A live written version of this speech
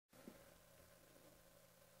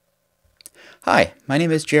Hi, my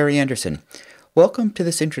name is Jerry Anderson. Welcome to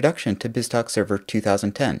this introduction to BizTalk Server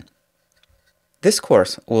 2010. This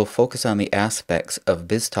course will focus on the aspects of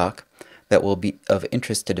BizTalk that will be of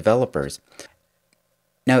interest to developers.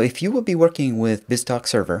 Now, if you will be working with BizTalk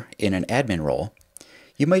Server in an admin role,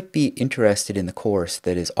 you might be interested in the course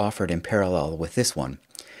that is offered in parallel with this one.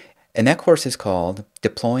 And that course is called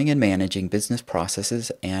Deploying and Managing Business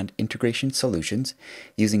Processes and Integration Solutions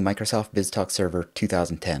using Microsoft BizTalk Server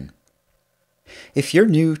 2010. If you're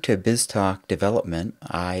new to BizTalk development,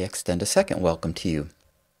 I extend a second welcome to you.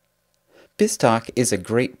 BizTalk is a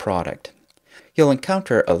great product. You'll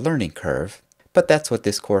encounter a learning curve, but that's what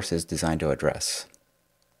this course is designed to address.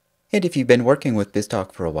 And if you've been working with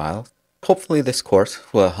BizTalk for a while, hopefully this course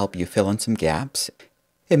will help you fill in some gaps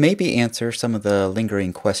and maybe answer some of the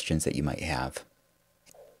lingering questions that you might have.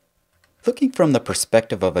 Looking from the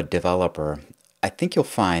perspective of a developer, I think you'll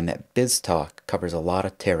find that BizTalk covers a lot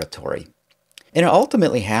of territory. And it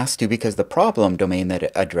ultimately has to, because the problem domain that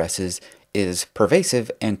it addresses is pervasive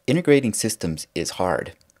and integrating systems is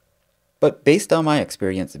hard. But based on my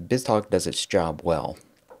experience, BizTalk does its job well.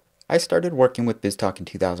 I started working with BizTalk in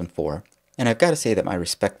 2004, and I've got to say that my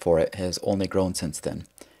respect for it has only grown since then.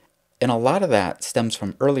 And a lot of that stems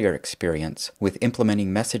from earlier experience with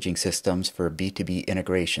implementing messaging systems for B2B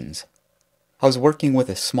integrations. I was working with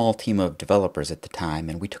a small team of developers at the time,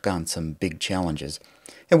 and we took on some big challenges.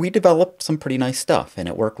 And we developed some pretty nice stuff, and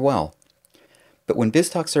it worked well. But when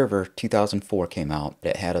BizTalk Server 2004 came out,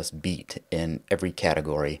 it had us beat in every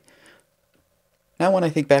category. Now when I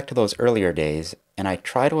think back to those earlier days, and I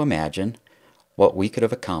try to imagine what we could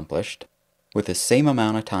have accomplished with the same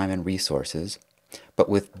amount of time and resources, but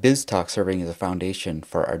with BizTalk serving as a foundation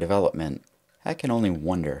for our development, I can only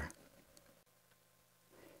wonder.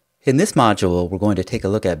 In this module, we're going to take a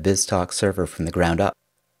look at BizTalk Server from the ground up.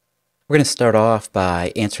 We're going to start off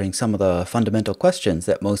by answering some of the fundamental questions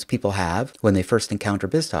that most people have when they first encounter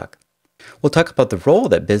BizTalk. We'll talk about the role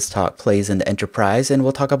that BizTalk plays in the enterprise, and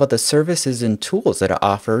we'll talk about the services and tools that it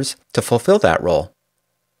offers to fulfill that role.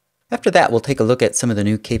 After that, we'll take a look at some of the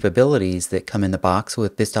new capabilities that come in the box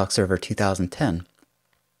with BizTalk Server 2010.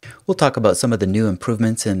 We'll talk about some of the new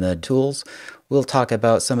improvements in the tools. We'll talk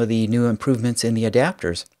about some of the new improvements in the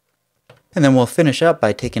adapters. And then we'll finish up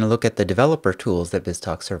by taking a look at the developer tools that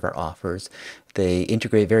BizTalk Server offers. They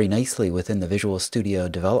integrate very nicely within the Visual Studio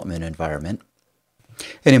development environment.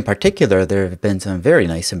 And in particular, there have been some very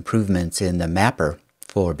nice improvements in the mapper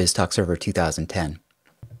for BizTalk Server 2010.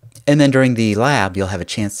 And then during the lab, you'll have a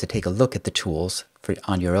chance to take a look at the tools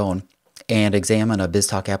on your own and examine a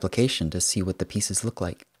BizTalk application to see what the pieces look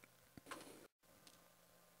like.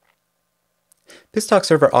 BizTalk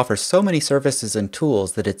Server offers so many services and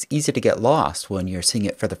tools that it's easy to get lost when you're seeing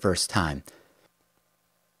it for the first time.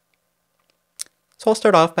 So I'll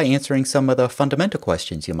start off by answering some of the fundamental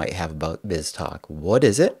questions you might have about BizTalk. What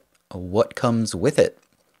is it? What comes with it?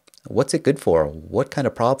 What's it good for? What kind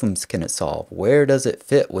of problems can it solve? Where does it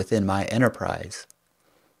fit within my enterprise?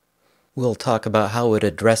 We'll talk about how it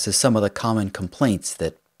addresses some of the common complaints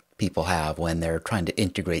that people have when they're trying to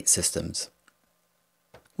integrate systems.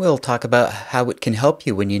 We'll talk about how it can help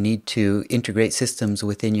you when you need to integrate systems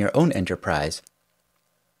within your own enterprise.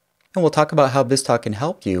 And we'll talk about how BizTalk can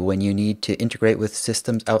help you when you need to integrate with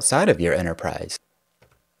systems outside of your enterprise.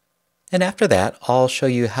 And after that, I'll show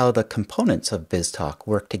you how the components of BizTalk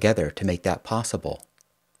work together to make that possible.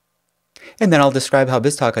 And then I'll describe how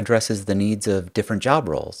BizTalk addresses the needs of different job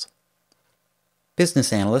roles.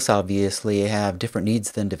 Business analysts obviously have different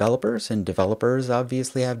needs than developers, and developers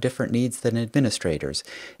obviously have different needs than administrators,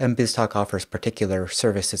 and BizTalk offers particular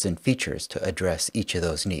services and features to address each of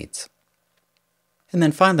those needs. And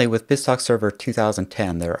then finally, with BizTalk Server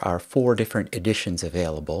 2010, there are 4 different editions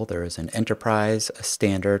available. There is an Enterprise, a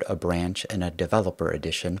Standard, a Branch, and a Developer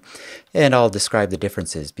edition, and I'll describe the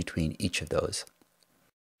differences between each of those.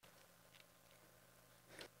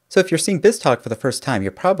 So if you're seeing BizTalk for the first time,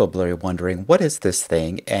 you're probably wondering, what is this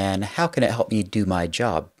thing and how can it help me do my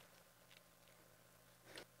job?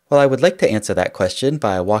 Well, I would like to answer that question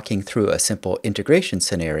by walking through a simple integration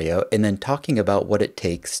scenario and then talking about what it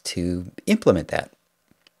takes to implement that.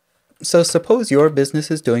 So suppose your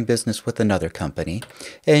business is doing business with another company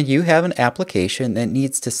and you have an application that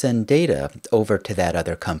needs to send data over to that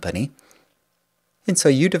other company. And so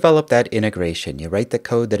you develop that integration. You write the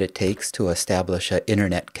code that it takes to establish an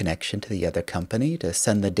internet connection to the other company to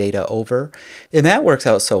send the data over. And that works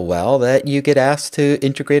out so well that you get asked to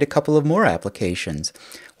integrate a couple of more applications.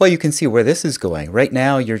 Well, you can see where this is going. Right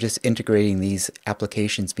now, you're just integrating these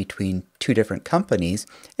applications between two different companies,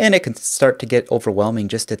 and it can start to get overwhelming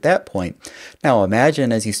just at that point. Now,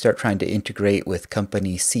 imagine as you start trying to integrate with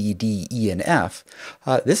company C, D, E, and F,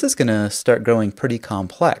 this is going to start growing pretty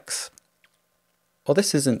complex. Well,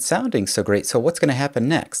 this isn't sounding so great, so what's going to happen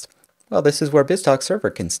next? Well, this is where BizTalk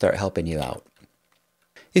Server can start helping you out.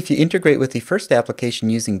 If you integrate with the first application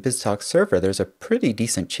using BizTalk Server, there's a pretty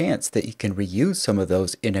decent chance that you can reuse some of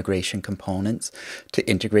those integration components to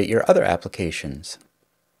integrate your other applications.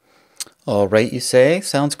 All right, you say,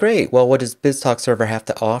 sounds great. Well, what does BizTalk Server have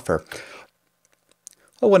to offer?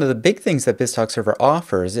 Well, one of the big things that BizTalk Server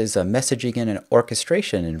offers is a messaging and an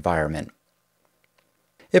orchestration environment.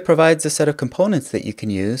 It provides a set of components that you can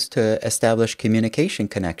use to establish communication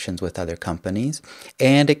connections with other companies,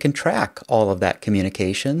 and it can track all of that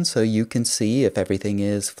communication so you can see if everything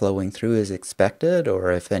is flowing through as expected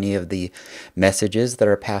or if any of the messages that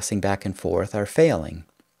are passing back and forth are failing.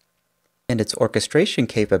 And its orchestration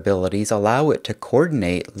capabilities allow it to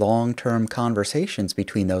coordinate long-term conversations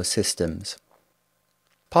between those systems.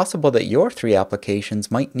 Possible that your three applications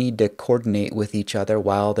might need to coordinate with each other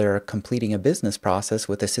while they're completing a business process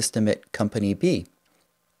with a system at company B.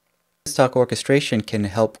 BizTalk orchestration can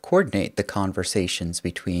help coordinate the conversations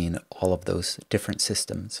between all of those different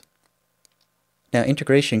systems. Now,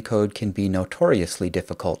 integration code can be notoriously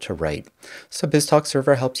difficult to write, so BizTalk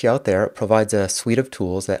Server helps you out there. It provides a suite of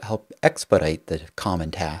tools that help expedite the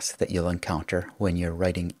common tasks that you'll encounter when you're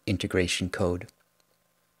writing integration code.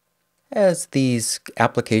 As these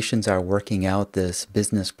applications are working out this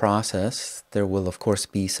business process, there will of course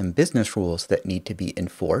be some business rules that need to be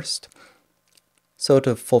enforced. So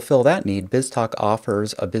to fulfill that need, BizTalk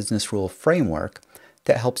offers a business rule framework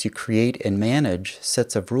that helps you create and manage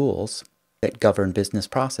sets of rules that govern business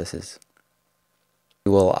processes.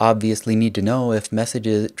 You will obviously need to know if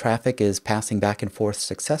traffic is passing back and forth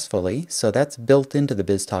successfully, so that's built into the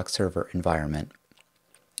BizTalk Server environment.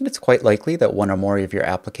 And it's quite likely that one or more of your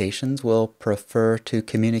applications will prefer to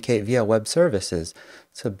communicate via web services.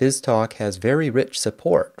 So BizTalk has very rich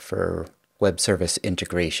support for web service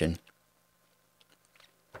integration.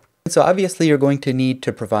 And so obviously you're going to need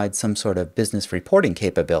to provide some sort of business reporting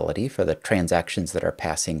capability for the transactions that are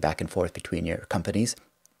passing back and forth between your companies.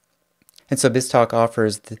 And so BizTalk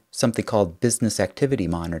offers something called business activity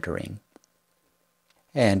monitoring.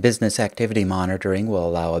 And business activity monitoring will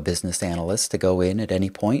allow a business analyst to go in at any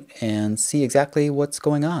point and see exactly what's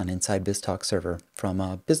going on inside BizTalk Server from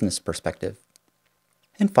a business perspective.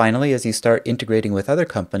 And finally, as you start integrating with other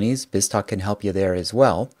companies, BizTalk can help you there as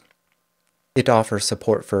well. It offers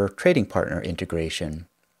support for trading partner integration.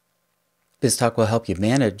 BizTalk will help you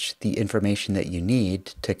manage the information that you need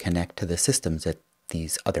to connect to the systems at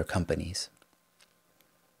these other companies.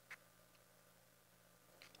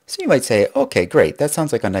 So you might say, okay, great, that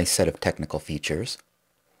sounds like a nice set of technical features.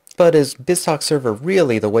 But is BizTalk Server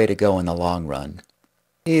really the way to go in the long run?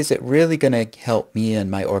 Is it really going to help me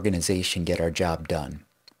and my organization get our job done?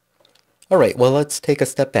 All right, well, let's take a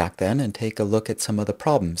step back then and take a look at some of the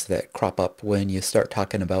problems that crop up when you start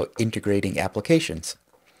talking about integrating applications.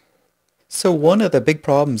 So one of the big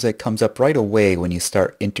problems that comes up right away when you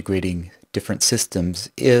start integrating different systems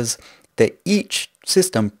is that each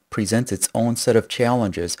system presents its own set of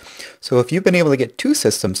challenges. So if you've been able to get two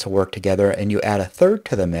systems to work together and you add a third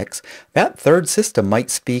to the mix, that third system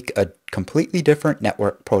might speak a completely different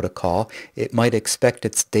network protocol. It might expect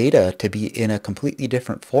its data to be in a completely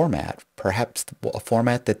different format, perhaps a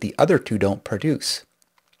format that the other two don't produce.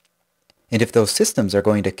 And if those systems are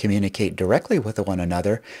going to communicate directly with one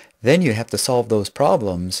another, then you have to solve those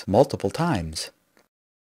problems multiple times.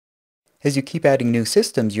 As you keep adding new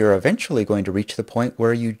systems, you're eventually going to reach the point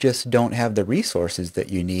where you just don't have the resources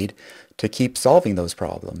that you need to keep solving those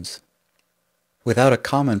problems. Without a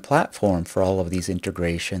common platform for all of these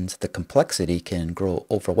integrations, the complexity can grow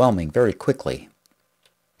overwhelming very quickly.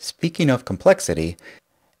 Speaking of complexity,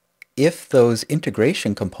 if those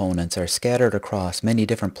integration components are scattered across many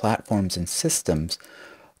different platforms and systems,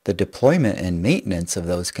 the deployment and maintenance of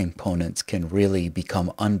those components can really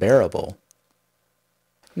become unbearable.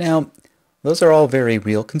 Now, those are all very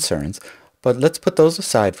real concerns, but let's put those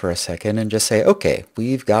aside for a second and just say, okay,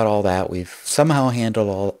 we've got all that. We've somehow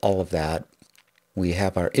handled all of that. We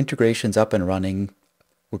have our integrations up and running.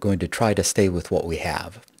 We're going to try to stay with what we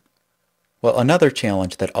have. Well, another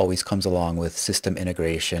challenge that always comes along with system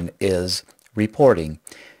integration is reporting.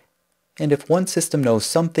 And if one system knows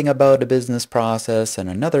something about a business process and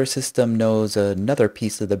another system knows another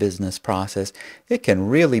piece of the business process, it can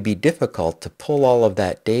really be difficult to pull all of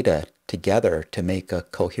that data together to make a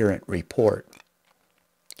coherent report.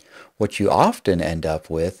 What you often end up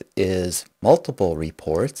with is multiple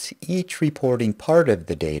reports, each reporting part of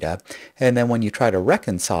the data, and then when you try to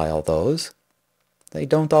reconcile those, they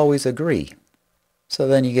don't always agree. So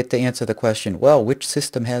then you get to answer the question, well, which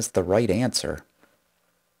system has the right answer?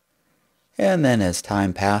 And then as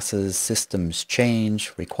time passes, systems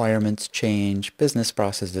change, requirements change, business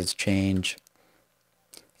processes change,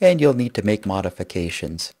 and you'll need to make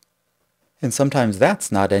modifications. And sometimes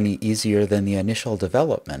that's not any easier than the initial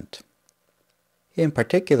development. In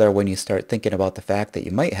particular, when you start thinking about the fact that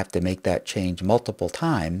you might have to make that change multiple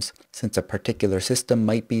times, since a particular system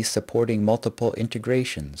might be supporting multiple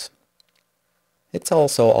integrations. It's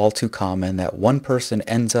also all too common that one person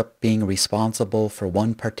ends up being responsible for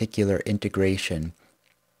one particular integration,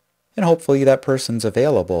 and hopefully that person's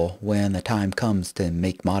available when the time comes to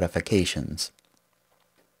make modifications.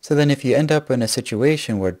 So then if you end up in a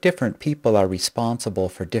situation where different people are responsible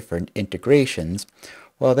for different integrations,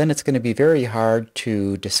 well then it's going to be very hard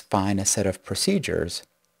to define a set of procedures,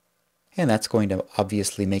 and that's going to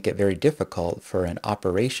obviously make it very difficult for an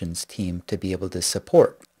operations team to be able to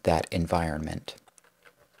support that environment.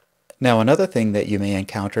 Now another thing that you may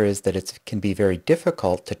encounter is that it can be very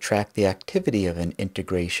difficult to track the activity of an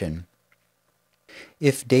integration.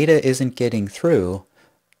 If data isn't getting through,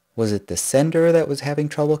 was it the sender that was having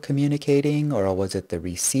trouble communicating, or was it the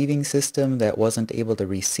receiving system that wasn't able to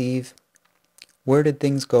receive? Where did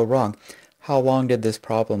things go wrong? How long did this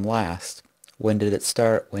problem last? When did it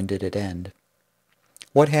start? When did it end?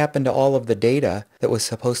 What happened to all of the data that was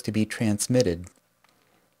supposed to be transmitted?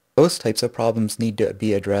 Those types of problems need to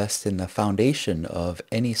be addressed in the foundation of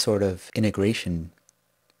any sort of integration.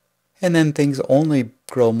 And then things only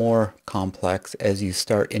grow more complex as you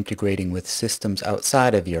start integrating with systems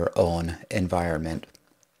outside of your own environment.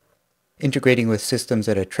 Integrating with systems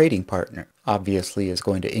at a trading partner obviously is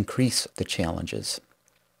going to increase the challenges,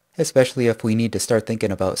 especially if we need to start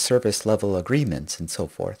thinking about service level agreements and so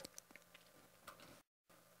forth.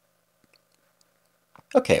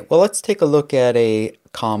 Okay, well let's take a look at a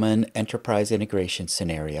common enterprise integration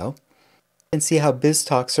scenario and see how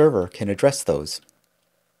BizTalk Server can address those.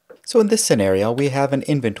 So in this scenario, we have an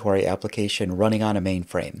inventory application running on a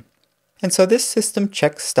mainframe. And so this system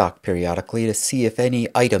checks stock periodically to see if any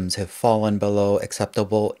items have fallen below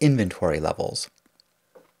acceptable inventory levels.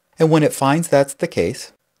 And when it finds that's the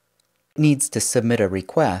case, it needs to submit a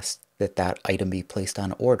request that that item be placed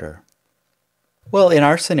on order. Well, in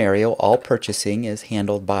our scenario, all purchasing is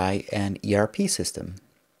handled by an ERP system.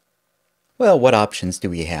 Well, what options do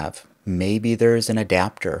we have? Maybe there's an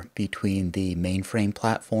adapter between the mainframe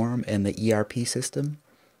platform and the ERP system.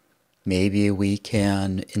 Maybe we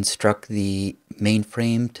can instruct the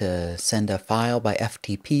mainframe to send a file by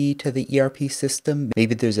FTP to the ERP system.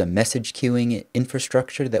 Maybe there's a message queuing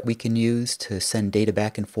infrastructure that we can use to send data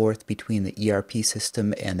back and forth between the ERP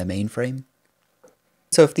system and the mainframe.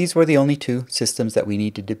 So if these were the only two systems that we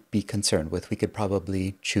needed to be concerned with, we could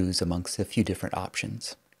probably choose amongst a few different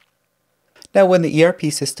options. Now when the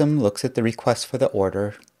ERP system looks at the request for the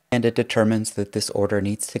order and it determines that this order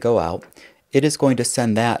needs to go out, it is going to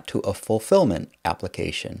send that to a fulfillment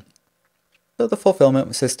application. So the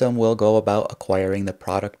fulfillment system will go about acquiring the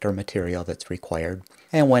product or material that's required,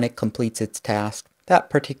 and when it completes its task, that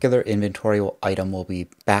particular inventory item will be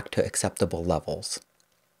back to acceptable levels.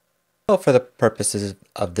 So for the purposes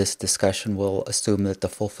of this discussion, we'll assume that the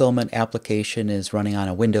fulfillment application is running on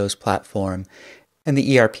a Windows platform and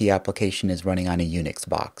the ERP application is running on a Unix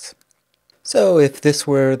box. So if this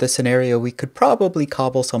were the scenario, we could probably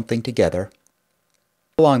cobble something together.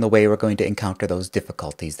 Along the way, we're going to encounter those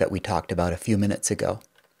difficulties that we talked about a few minutes ago.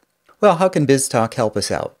 Well, how can BizTalk help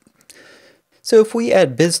us out? So if we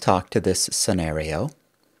add BizTalk to this scenario,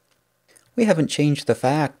 we haven't changed the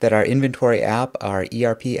fact that our inventory app, our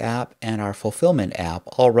ERP app, and our fulfillment app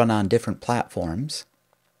all run on different platforms,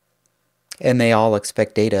 and they all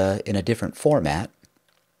expect data in a different format.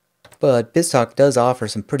 But BizTalk does offer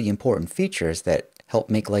some pretty important features that help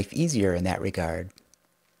make life easier in that regard.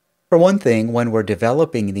 For one thing, when we're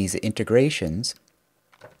developing these integrations,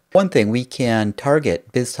 we can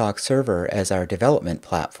target BizTalk Server as our development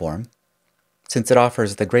platform, since it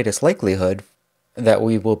offers the greatest likelihood that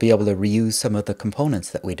we will be able to reuse some of the components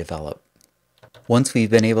that we develop. Once we've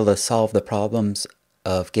been able to solve the problems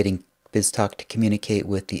of getting BizTalk to communicate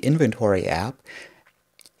with the inventory app,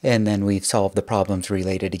 and then we've solved the problems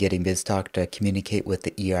related to getting BizTalk to communicate with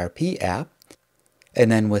the ERP app,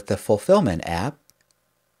 and then with the fulfillment app,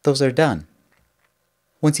 those are done.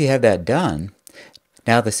 Once you have that done,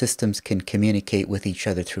 now the systems can communicate with each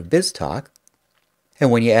other through BizTalk. And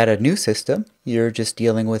when you add a new system, you're just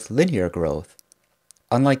dealing with linear growth.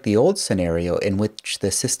 Unlike the old scenario in which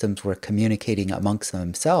the systems were communicating amongst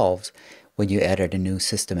themselves, when you added a new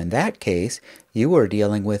system in that case, you were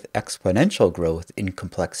dealing with exponential growth in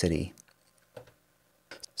complexity.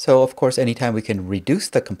 So of course, anytime we can reduce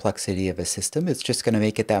the complexity of a system, it's just going to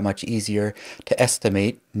make it that much easier to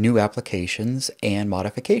estimate new applications and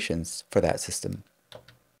modifications for that system.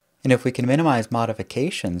 And if we can minimize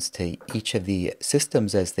modifications to each of the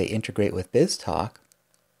systems as they integrate with BizTalk,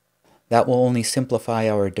 that will only simplify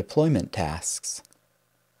our deployment tasks.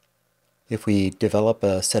 If we develop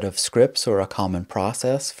a set of scripts or a common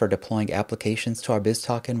process for deploying applications to our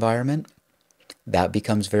BizTalk environment, that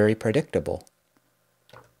becomes very predictable.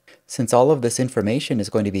 Since all of this information is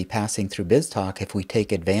going to be passing through BizTalk, if we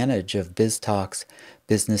take advantage of BizTalk's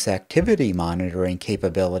business activity monitoring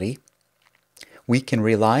capability, we can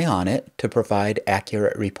rely on it to provide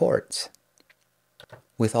accurate reports.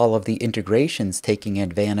 With all of the integrations taking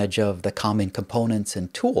advantage of the common components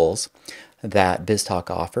and tools that BizTalk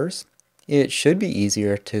offers, it should be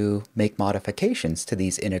easier to make modifications to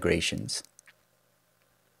these integrations.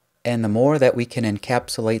 And the more that we can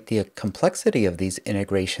encapsulate the complexity of these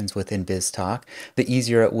integrations within BizTalk, the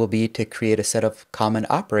easier it will be to create a set of common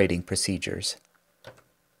operating procedures.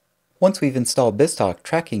 Once we've installed BizTalk,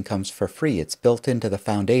 tracking comes for free. It's built into the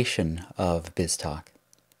foundation of BizTalk.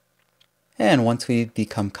 And once we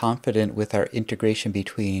become confident with our integration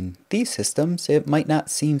between these systems, it might not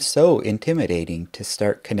seem so intimidating to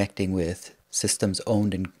start connecting with systems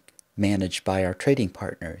owned and managed by our trading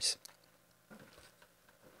partners.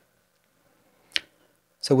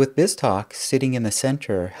 So with BizTalk sitting in the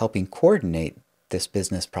center helping coordinate this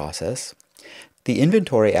business process, the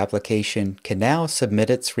inventory application can now submit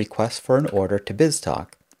its request for an order to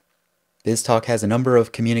BizTalk. BizTalk has a number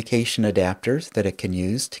of communication adapters that it can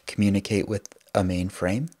use to communicate with a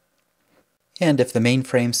mainframe. And if the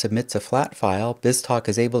mainframe submits a flat file, BizTalk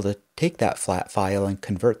is able to take that flat file and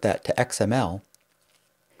convert that to XML.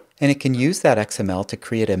 And it can use that XML to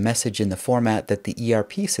create a message in the format that the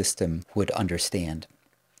ERP system would understand.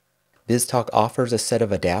 BizTalk offers a set of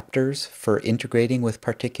adapters for integrating with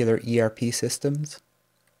particular ERP systems,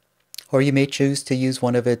 or you may choose to use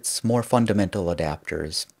one of its more fundamental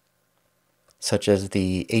adapters, such as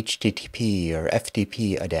the HTTP or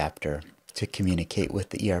FTP adapter to communicate with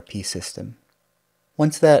the ERP system.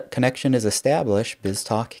 Once that connection is established,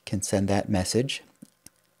 BizTalk can send that message,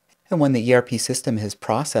 and when the ERP system has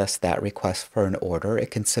processed that request for an order,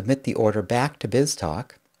 it can submit the order back to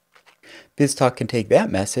BizTalk. BizTalk can take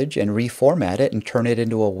that message and reformat it and turn it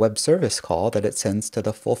into a web service call that it sends to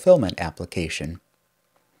the fulfillment application.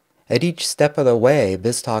 At each step of the way,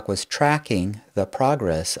 BizTalk was tracking the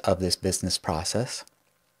progress of this business process,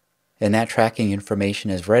 and that tracking information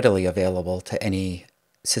is readily available to any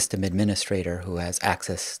system administrator who has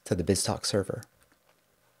access to the BizTalk server.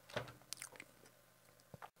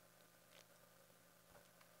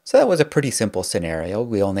 So that was a pretty simple scenario.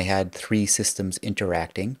 We only had 3 systems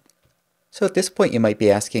interacting. So at this point you might be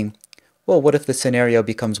asking, well, what if the scenario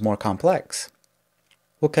becomes more complex?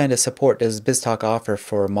 What kind of support does BizTalk offer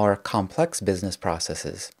for more complex business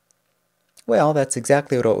processes? Well, that's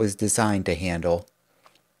exactly what it was designed to handle.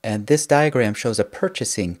 And this diagram shows a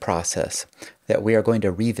purchasing process that we are going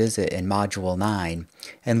to revisit in Module 9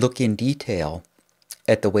 and look in detail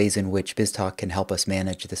at the ways in which BizTalk can help us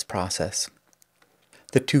manage this process.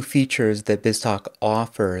 The 2 features that BizTalk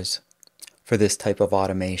offers for this type of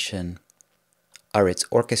automation are its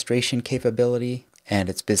orchestration capability and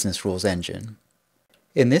its business rules engine.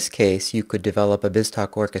 In this case, you could develop a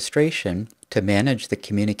BizTalk orchestration to manage the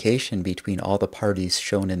communication between all the parties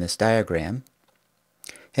shown in this diagram,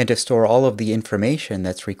 and to store all of the information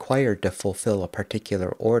that's required to fulfill a particular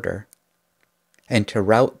order, and to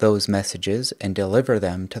route those messages and deliver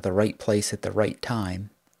them to the right place at the right time.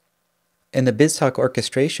 And the BizTalk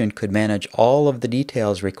orchestration could manage all of the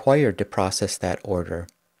details required to process that order,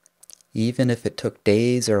 even if it took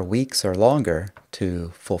days or weeks or longer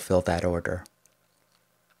to fulfill that order.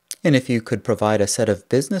 And if you could provide a set of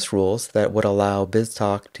business rules that would allow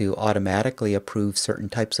BizTalk to automatically approve certain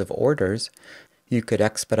types of orders, you could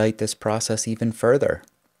expedite this process even further.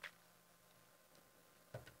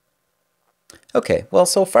 Okay, well,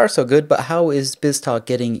 so far so good, but how is BizTalk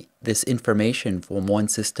getting this information from one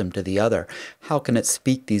system to the other? How can it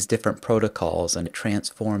speak these different protocols and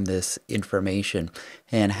transform this information?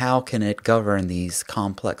 And how can it govern these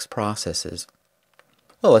complex processes?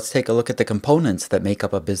 Well, let's take a look at the components that make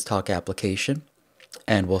up a BizTalk application,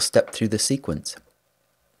 and we'll step through the sequence.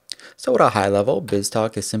 So at a high level,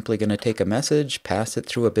 BizTalk is simply going to take a message, pass it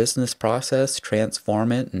through a business process,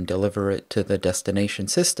 transform it, and deliver it to the destination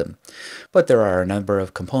system. But there are a number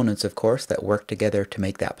of components, of course, that work together to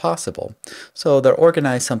make that possible. So they're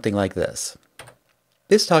organized something like this.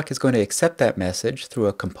 BizTalk is going to accept that message through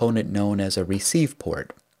a component known as a receive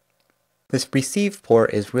port. This receive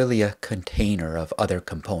port is really a container of other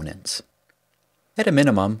components. At a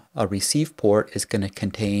minimum, a receive port is going to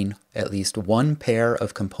contain at least one pair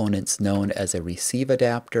of components known as a receive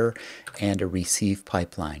adapter and a receive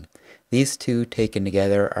pipeline. These two taken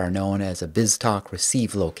together are known as a BizTalk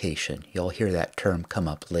receive location. You'll hear that term come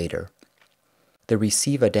up later. The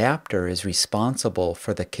receive adapter is responsible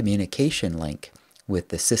for the communication link with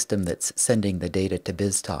the system that's sending the data to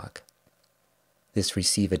BizTalk. This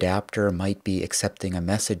receive adapter might be accepting a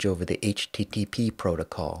message over the HTTP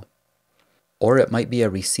protocol. Or it might be a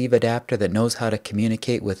receive adapter that knows how to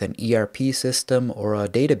communicate with an ERP system or a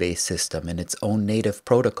database system in its own native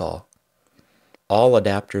protocol. All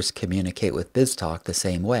adapters communicate with BizTalk the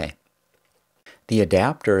same way. The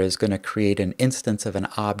adapter is going to create an instance of an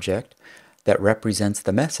object that represents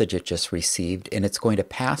the message it just received, and it's going to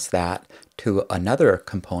pass that to another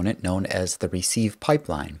component known as the receive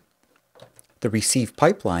pipeline. The receive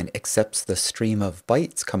pipeline accepts the stream of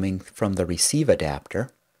bytes coming from the receive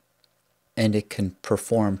adapter, and it can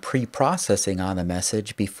perform pre-processing on the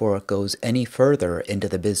message before it goes any further into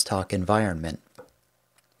the BizTalk environment.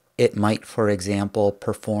 It might, for example,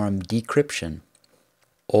 perform decryption,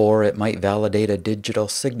 or it might validate a digital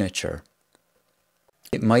signature.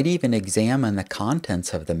 It might even examine the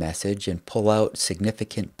contents of the message and pull out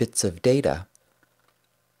significant bits of data.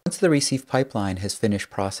 Once the receive pipeline has finished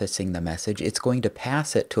processing the message, it's going to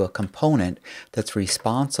pass it to a component that's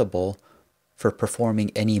responsible for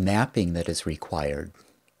performing any mapping that is required.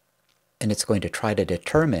 And it's going to try to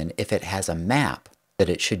determine if it has a map that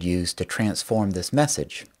it should use to transform this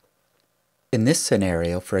message. In this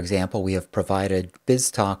scenario, for example, we have provided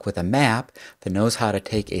BizTalk with a map that knows how to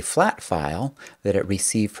take a flat file that it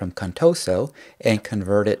received from Contoso and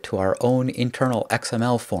convert it to our own internal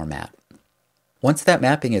XML format. Once that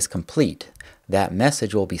mapping is complete, that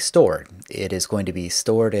message will be stored. It is going to be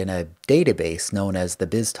stored in a database known as the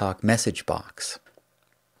BizTalk message box.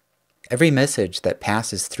 Every message that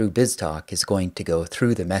passes through BizTalk is going to go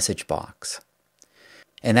through the message box.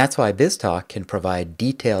 And that's why BizTalk can provide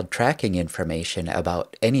detailed tracking information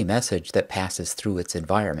about any message that passes through its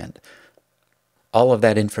environment. All of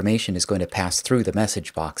that information is going to pass through the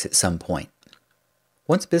message box at some point.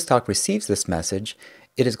 Once BizTalk receives this message,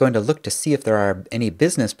 it is going to look to see if there are any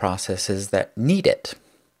business processes that need it.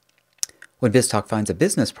 When BizTalk finds a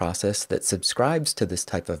business process that subscribes to this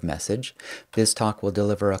type of message, BizTalk will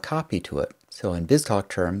deliver a copy to it. So in BizTalk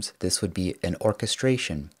terms, this would be an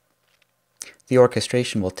orchestration. The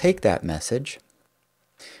orchestration will take that message.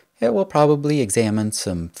 It will probably examine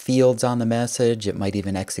some fields on the message. It might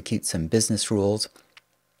even execute some business rules.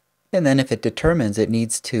 And then if it determines it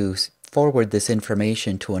needs to forward this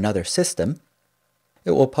information to another system,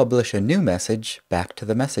 it will publish a new message back to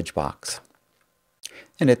the message box.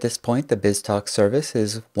 And at this point, the BizTalk service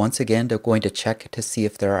is once again going to check to see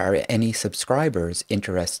if there are any subscribers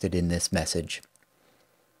interested in this message.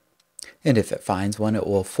 And if it finds one, it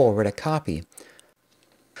will forward a copy.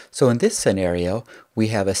 So in this scenario, we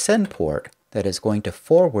have a send port that is going to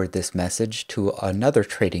forward this message to another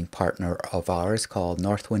trading partner of ours called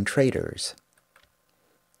Northwind Traders.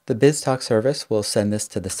 The BizTalk service will send this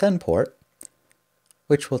to the send port,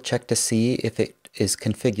 which will check to see if it is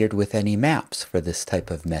configured with any maps for this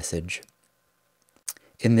type of message.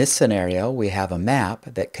 In this scenario, we have a map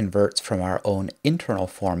that converts from our own internal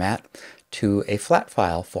format to a flat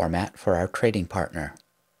file format for our trading partner.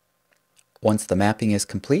 Once the mapping is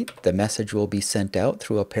complete, the message will be sent out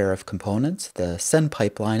through a pair of components, the send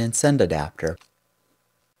pipeline and send adapter.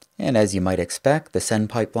 And as you might expect, the send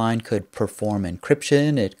pipeline could perform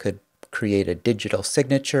encryption, it could create a digital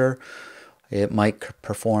signature, it might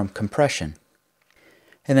perform compression.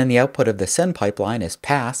 And then the output of the send pipeline is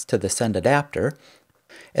passed to the send adapter,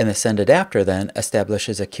 and the send adapter then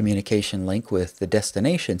establishes a communication link with the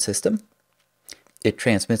destination system. It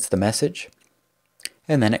transmits the message,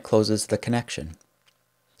 and then it closes the connection.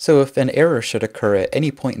 So if an error should occur at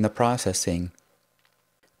any point in the processing,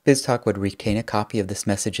 BizTalk would retain a copy of this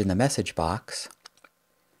message in the message box,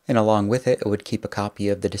 and along with it, it would keep a copy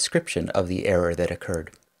of the description of the error that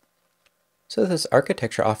occurred. So this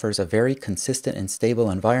architecture offers a very consistent and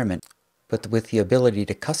stable environment, but with the ability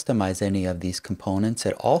to customize any of these components,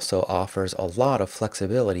 it also offers a lot of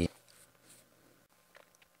flexibility.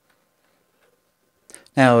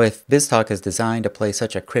 Now, if BizTalk is designed to play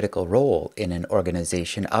such a critical role in an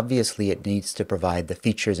organization, obviously it needs to provide the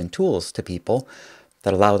features and tools to people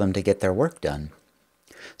that allow them to get their work done.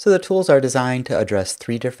 So the tools are designed to address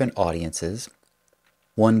three different audiences,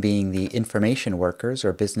 one being the information workers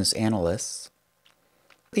or business analysts.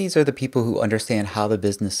 These are the people who understand how the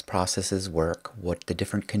business processes work, what the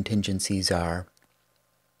different contingencies are.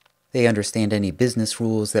 They understand any business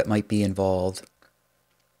rules that might be involved.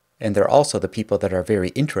 And they're also the people that are very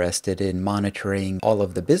interested in monitoring all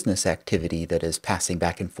of the business activity that is passing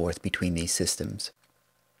back and forth between these systems.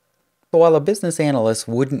 So while a business analyst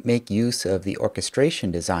wouldn't make use of the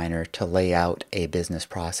orchestration designer to lay out a business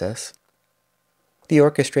process, the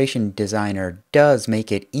orchestration designer does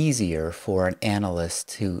make it easier for an analyst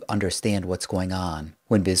to understand what's going on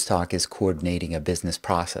when BizTalk is coordinating a business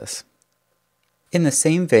process. In the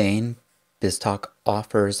same vein, BizTalk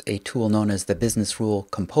offers a tool known as the Business Rule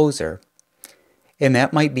Composer, and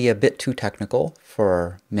that might be a bit too technical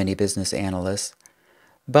for many business analysts,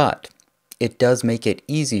 but it does make it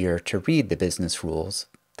easier to read the business rules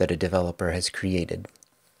that a developer has created.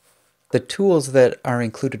 The tools that are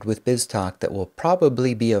included with BizTalk that will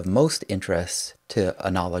probably be of most interest to a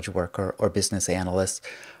knowledge worker or business analyst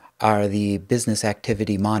are the business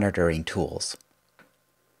activity monitoring tools.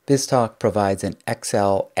 BizTalk provides an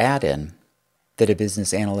Excel add-in that a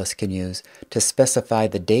business analyst can use to specify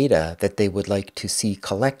the data that they would like to see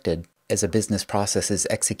collected as a business process is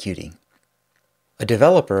executing. A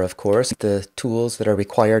developer, of course, the tools that are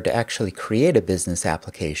required to actually create a business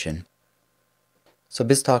application. So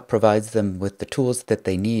BizTalk provides them with the tools that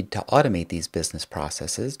they need to automate these business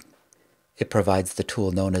processes. It provides the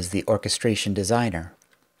tool known as the orchestration designer.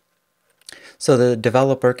 So the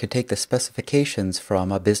developer can take the specifications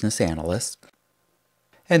from a business analyst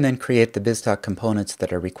and then create the BizTalk components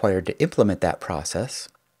that are required to implement that process.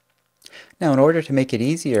 Now, in order to make it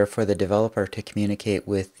easier for the developer to communicate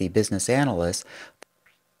with the business analyst,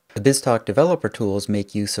 the BizTalk developer tools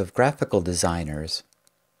make use of graphical designers.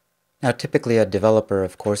 Now, typically a developer,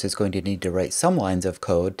 of course, is going to need to write some lines of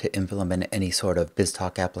code to implement any sort of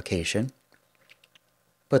BizTalk application,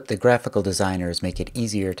 but the graphical designers make it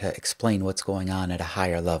easier to explain what's going on at a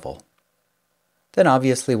higher level. Then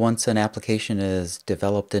obviously once an application is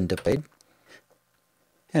developed and deployed,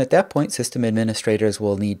 and at that point system administrators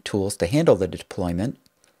will need tools to handle the deployment.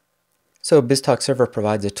 So BizTalk Server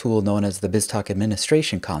provides a tool known as the BizTalk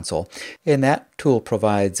Administration Console, and that tool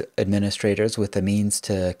provides administrators with a means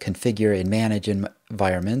to configure and manage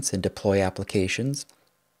environments and deploy applications.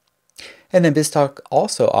 And then BizTalk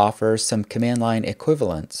also offers some command line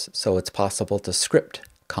equivalents, so it's possible to script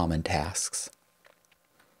common tasks.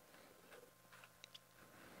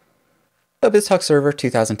 The BizTalk Server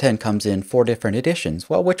 2010 comes in 4 different editions.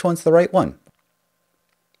 Well, which one's the right one?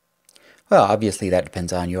 Well, obviously that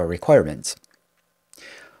depends on your requirements.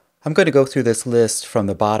 I'm going to go through this list from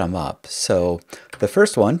the bottom up. So the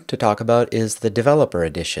first one to talk about is the Developer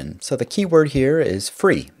Edition. So the keyword here is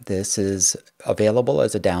free. This is available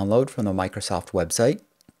as a download from the Microsoft website,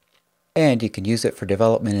 and you can use it for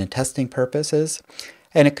development and testing purposes,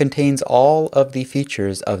 and it contains all of the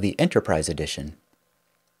features of the Enterprise Edition.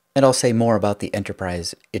 And I'll say more about the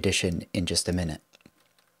Enterprise Edition in just a minute.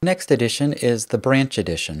 The next edition is the Branch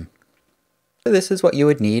Edition. So this is what you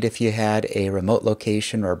would need if you had a remote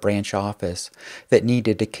location or a branch office that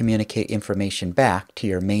needed to communicate information back to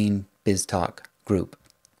your main BizTalk group.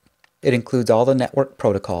 It includes all the network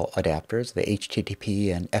protocol adapters, the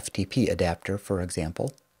HTTP and FTP adapter, for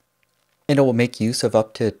example. And it will make use of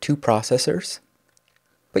up to 2 processors.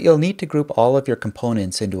 But you'll need to group all of your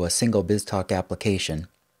components into a single BizTalk application.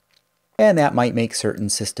 And that might make certain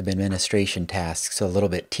system administration tasks a little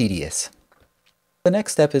bit tedious. The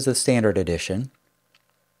next step is the Standard Edition.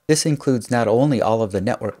 This includes not only all of the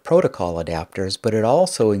network protocol adapters, but it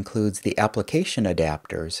also includes the application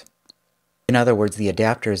adapters. In other words, the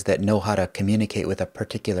adapters that know how to communicate with a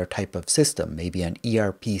particular type of system, maybe an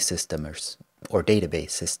ERP system or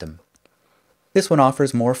database system. This one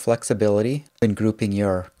offers more flexibility in grouping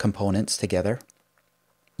your components together.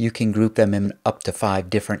 You can group them in up to 5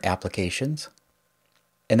 different applications,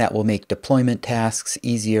 and that will make deployment tasks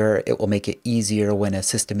easier. It will make it easier when a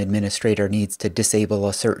system administrator needs to disable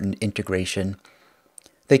a certain integration.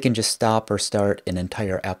 They can just stop or start an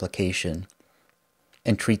entire application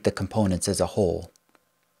and treat the components as a whole,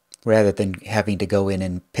 rather than having to go in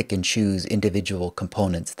and pick and choose individual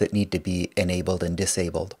components that need to be enabled and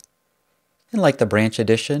disabled. And like the Branch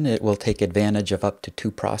Edition, it will take advantage of up to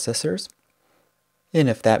 2 processors. And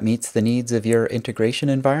if that meets the needs of your integration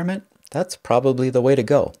environment, that's probably the way to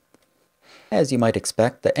go. As you might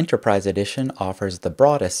expect, the Enterprise Edition offers the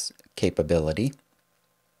broadest capability.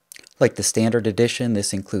 Like the standard edition,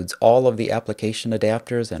 this includes all of the application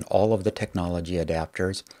adapters and all of the technology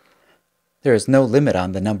adapters. There is no limit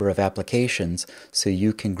on the number of applications, so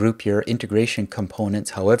you can group your integration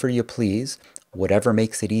components however you please, whatever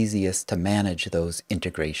makes it easiest to manage those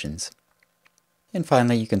integrations. And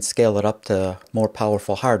finally, you can scale it up to more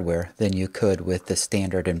powerful hardware than you could with the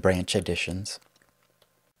standard and branch editions.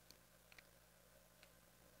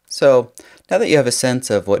 So, now that you have a sense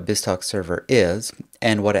of what BizTalk Server is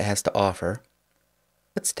and what it has to offer,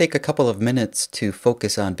 let's take a couple of minutes to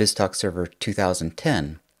focus on BizTalk Server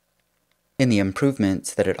 2010 and the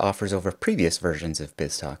improvements that it offers over previous versions of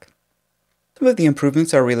BizTalk. Some of the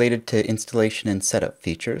improvements are related to installation and setup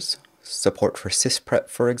features, support for sysprep,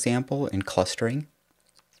 for example, and clustering.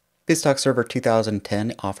 BizTalk Server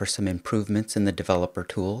 2010 offers some improvements in the developer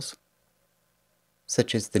tools,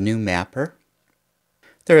 such as the new mapper.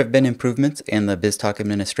 There have been improvements in the BizTalk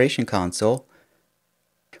Administration Console,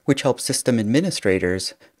 which helps system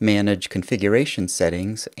administrators manage configuration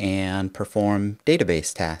settings and perform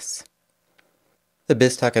database tasks. The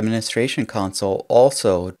BizTalk Administration Console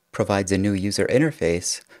also provides a new user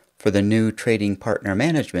interface for the new trading partner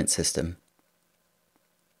management system.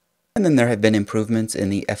 And then there have been improvements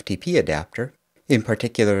in the FTP adapter, in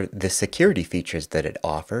particular the security features that it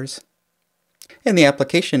offers. And the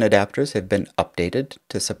application adapters have been updated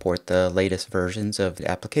to support the latest versions of the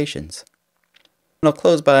applications. And I'll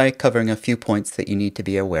close by covering a few points that you need to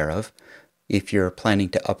be aware of if you're planning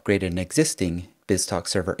to upgrade an existing BizTalk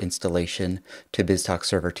Server installation to BizTalk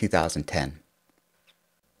Server 2010.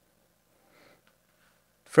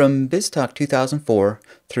 From BizTalk 2004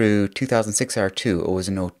 through 2006 R2, it was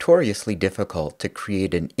notoriously difficult to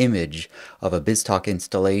create an image of a BizTalk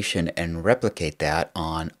installation and replicate that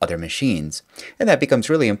on other machines. And that becomes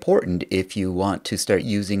really important if you want to start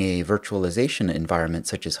using a virtualization environment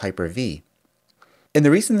such as Hyper-V. And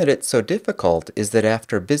the reason that it's so difficult is that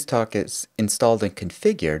after BizTalk is installed and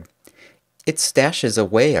configured, it stashes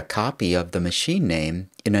away a copy of the machine name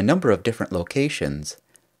in a number of different locations.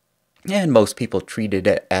 And most people treated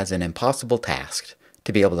it as an impossible task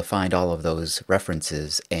to be able to find all of those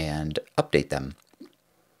references and update them.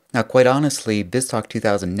 Now, quite honestly, BizTalk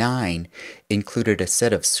 2009 included a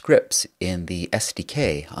set of scripts in the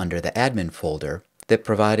SDK under the admin folder that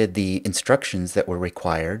provided the instructions that were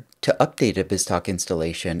required to update a BizTalk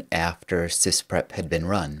installation after sysprep had been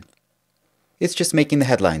run. It's just making the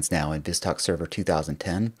headlines now in BizTalk Server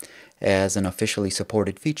 2010 as an officially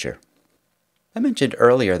supported feature. I mentioned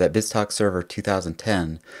earlier that BizTalk Server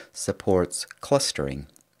 2010 supports clustering.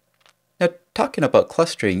 Now, talking about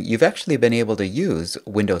clustering, you've actually been able to use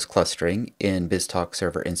Windows clustering in BizTalk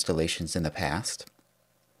Server installations in the past.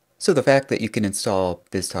 So the fact that you can install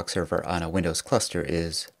BizTalk Server on a Windows cluster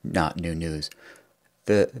is not new news.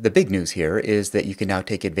 The big news here is that you can now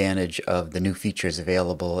take advantage of the new features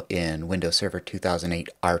available in Windows Server 2008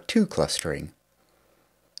 R2 clustering.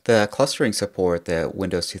 The clustering support that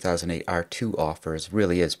Windows 2008 R2 offers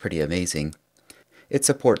really is pretty amazing. It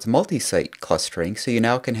supports multi-site clustering, so you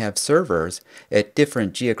now can have servers at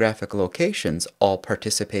different geographic locations all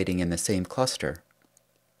participating in the same cluster.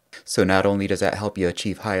 So not only does that help you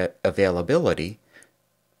achieve high availability,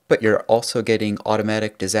 but you're also getting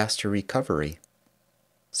automatic disaster recovery.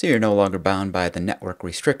 So you're no longer bound by the network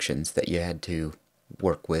restrictions that you had to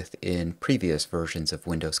work with in previous versions of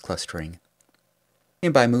Windows clustering.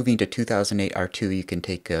 And by moving to 2008 R2, you can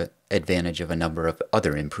take advantage of a number of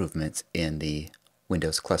other improvements in the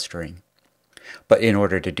Windows clustering. But in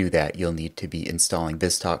order to do that, you'll need to be installing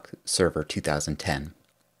BizTalk Server 2010.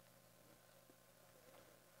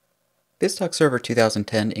 BizTalk Server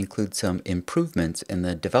 2010 includes some improvements in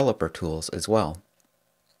the developer tools as well.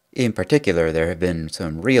 In particular, there have been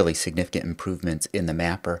some really significant improvements in the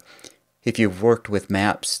mapper. If you've worked with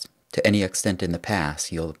maps to any extent in the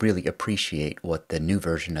past, you'll really appreciate what the new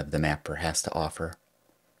version of the mapper has to offer.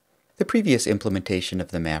 The previous implementation of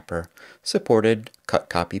the mapper supported cut,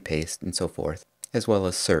 copy, paste, and so forth, as well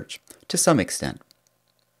as search, to some extent.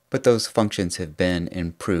 But those functions have been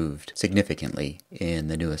improved significantly in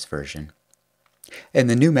the newest version. And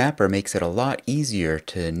the new mapper makes it a lot easier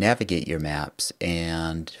to navigate your maps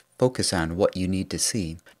and focus on what you need to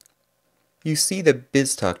see. You see the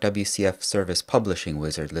BizTalk WCF Service Publishing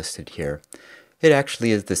Wizard listed here. It actually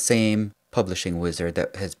is the same publishing wizard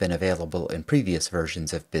that has been available in previous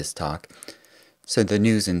versions of BizTalk. So the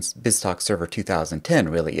news in BizTalk Server 2010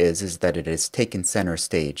 really is that it has taken center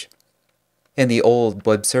stage. And the old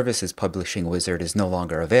Web Services Publishing Wizard is no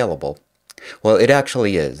longer available. Well, it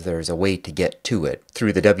actually is. There's a way to get to it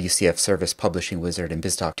through the WCF Service Publishing Wizard in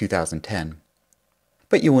BizTalk 2010.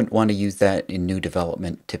 but you wouldn't want to use that in new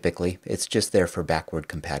development typically. It's just there for backward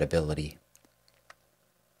compatibility.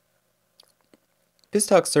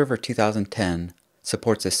 BizTalk Server 2010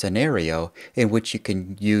 supports a scenario in which you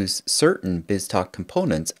can use certain BizTalk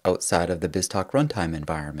components outside of the BizTalk runtime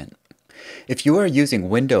environment. If you are using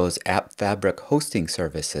Windows App Fabric hosting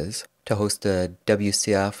services to host a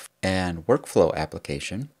WCF and workflow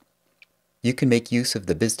application, you can make use of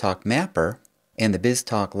the BizTalk mapper and the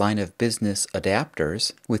BizTalk line of business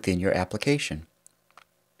adapters within your application.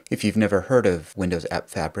 If you've never heard of Windows App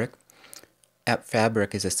Fabric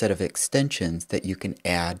is a set of extensions that you can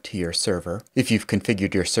add to your server if you've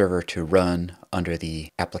configured your server to run under the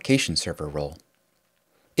application server role.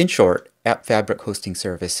 In short, App Fabric hosting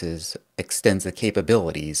services extends the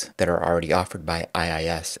capabilities that are already offered by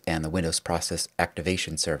IIS and the Windows Process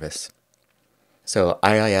Activation Service. So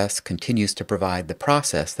IIS continues to provide the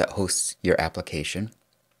process that hosts your application,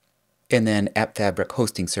 and then App Fabric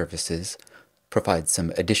hosting services provides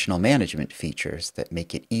some additional management features that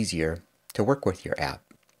make it easier to work with your app.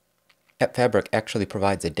 App Fabric actually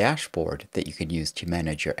provides a dashboard that you can use to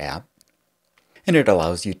manage your app, and it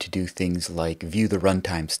allows you to do things like view the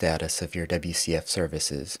runtime status of your WCF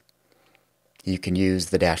services. You can use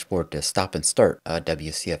the dashboard to stop and start a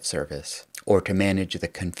WCF service, or to manage the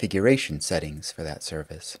configuration settings for that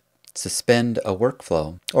service, suspend a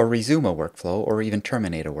workflow, or resume a workflow, or even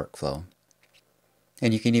terminate a workflow.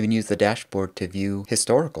 And you can even use the dashboard to view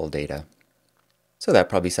historical data. So that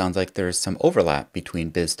probably sounds like there's some overlap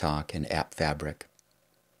between BizTalk and App Fabric.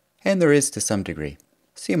 And there is to some degree.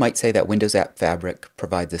 So you might say that Windows App Fabric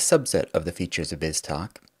provides a subset of the features of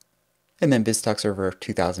BizTalk, and then BizTalk Server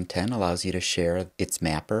 2010 allows you to share its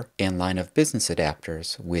mapper and line of business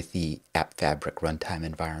adapters with the App Fabric runtime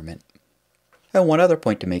environment. And one other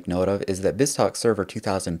point to make note of is that BizTalk Server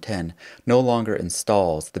 2010 no longer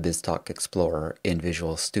installs the BizTalk Explorer in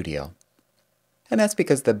Visual Studio. And that's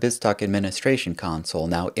because the BizTalk Administration Console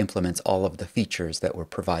now implements all of the features that were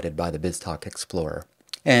provided by the BizTalk Explorer.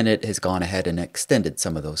 And it has gone ahead and extended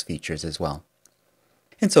some of those features as well.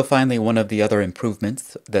 And so finally, one of the other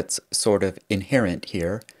improvements that's sort of inherent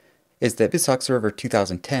here is that BizTalk Server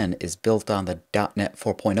 2010 is built on the .NET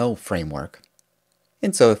 4.0 framework.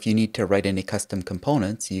 And so if you need to write any custom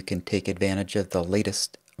components, you can take advantage of the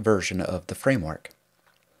latest version of the framework.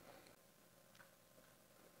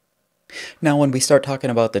 Now, when we start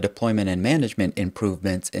talking about the deployment and management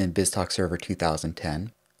improvements in BizTalk Server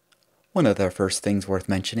 2010, one of the first things worth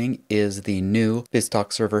mentioning is the new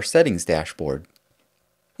BizTalk Server settings dashboard.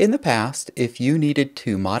 In the past, if you needed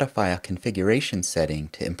to modify a configuration setting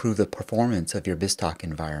to improve the performance of your BizTalk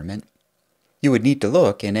environment, you would need to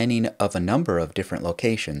look in any of a number of different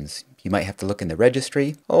locations. You might have to look in the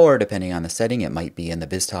registry, or depending on the setting, it might be in the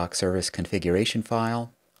BizTalk service configuration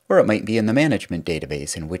file, or it might be in the management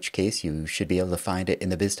database, in which case you should be able to find it in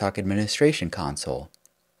the BizTalk Administration Console.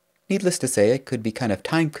 Needless to say, it could be kind of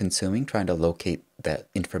time-consuming trying to locate that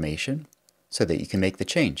information so that you can make the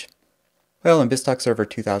change. Well, in BizTalk Server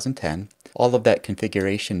 2010, all of that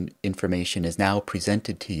configuration information is now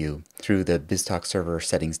presented to you through the BizTalk Server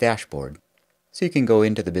settings dashboard. So you can go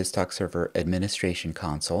into the BizTalk Server Administration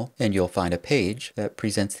Console, and you'll find a page that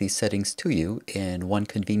presents these settings to you in one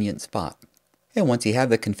convenient spot. And once you have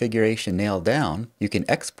the configuration nailed down, you can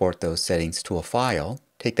export those settings to a file,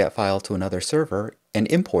 take that file to another server, and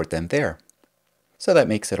import them there. So that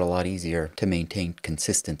makes it a lot easier to maintain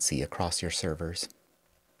consistency across your servers.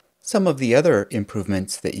 Some of the other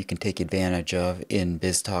improvements that you can take advantage of in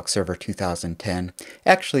BizTalk Server 2010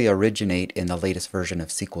 actually originate in the latest version of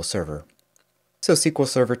SQL Server. So SQL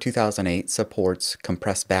Server 2008 supports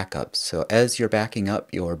compressed backups. So as you're backing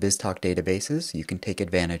up your BizTalk databases, you can take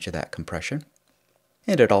advantage of that compression.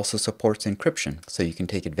 And it also supports encryption, so you can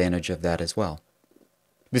take advantage of that as well.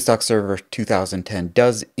 BizTalk Server 2010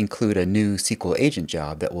 does include a new SQL agent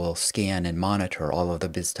job that will scan and monitor all of the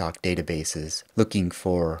BizTalk databases, looking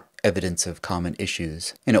for evidence of common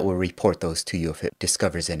issues, and it will report those to you if it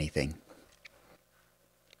discovers anything.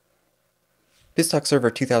 BizTalk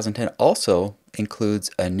Server 2010 also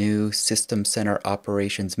includes a new System Center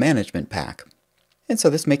Operations Management pack. And so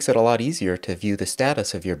this makes it a lot easier to view the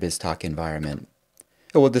status of your BizTalk environment.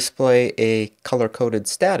 It will display a color-coded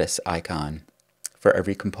status icon for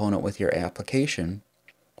every component with your application,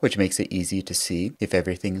 which makes it easy to see if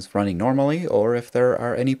everything is running normally or if there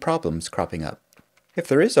are any problems cropping up. If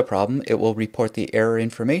there is a problem, it will report the error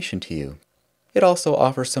information to you. It also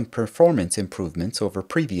offers some performance improvements over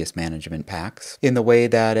previous management packs in the way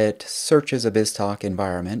that it searches a BizTalk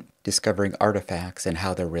environment, discovering artifacts and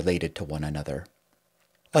how they're related to one another.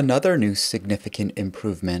 Another new significant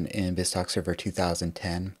improvement in BizTalk Server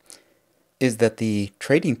 2010 is that the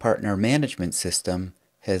trading partner management system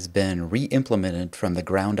has been re-implemented from the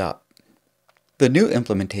ground up. The new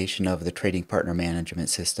implementation of the trading partner management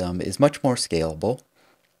system is much more scalable.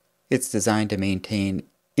 It's designed to maintain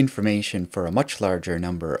information for a much larger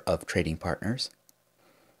number of trading partners,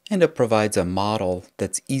 and it provides a model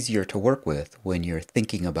that's easier to work with when you're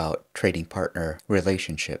thinking about trading partner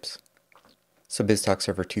relationships. So BizTalk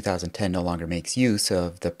Server 2010 no longer makes use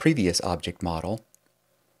of the previous object model.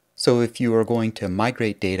 So if you are going to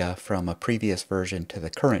migrate data from a previous version to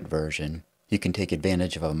the current version, you can take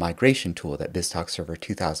advantage of a migration tool that BizTalk Server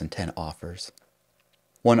 2010 offers.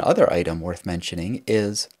 One other item worth mentioning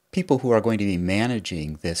is people who are going to be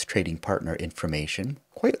managing this trading partner information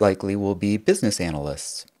quite likely will be business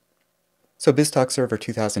analysts. So BizTalk Server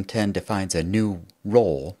 2010 defines a new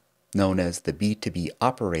role known as the B2B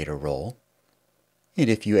operator role. And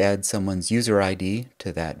if you add someone's user ID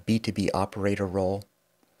to that B2B operator role,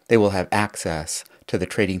 they will have access to the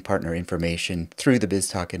trading partner information through the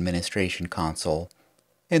BizTalk administration console,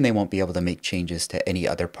 and they won't be able to make changes to any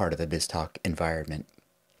other part of the BizTalk environment.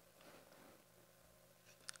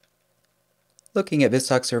 Looking at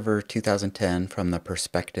BizTalk Server 2010 from the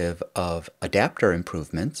perspective of adapter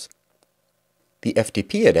improvements, the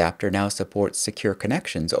FTP adapter now supports secure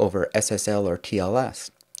connections over SSL or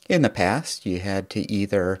TLS. In the past, you had to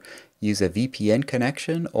either use a VPN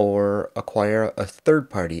connection or acquire a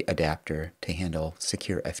third-party adapter to handle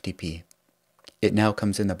secure FTP. It now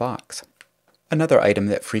comes in the box. Another item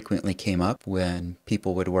that frequently came up when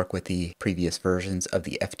people would work with the previous versions of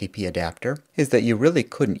the FTP adapter is that you really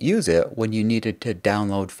couldn't use it when you needed to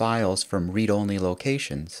download files from read-only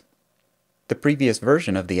locations. The previous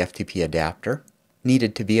version of the FTP adapter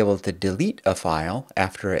needed to be able to delete a file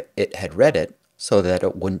after it had read it so that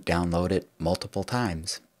it wouldn't download it multiple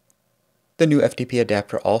times. The new FTP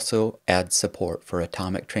adapter also adds support for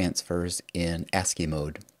atomic transfers in ASCII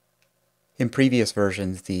mode. In previous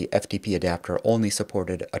versions, the FTP adapter only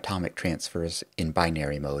supported atomic transfers in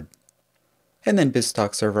binary mode. And then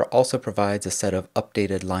BizTalk Server also provides a set of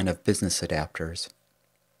updated line of business adapters.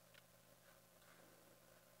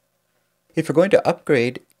 If you're going to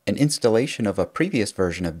upgrade an installation of a previous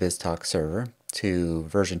version of BizTalk Server to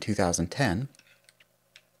version 2010,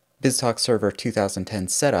 BizTalk Server 2010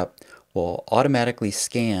 setup will automatically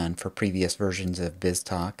scan for previous versions of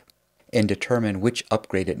BizTalk and determine which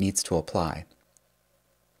upgrade it needs to apply.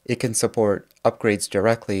 It can support upgrades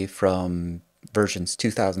directly from versions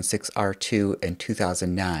 2006 R2 and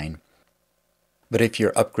 2009. But if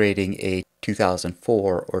you're upgrading a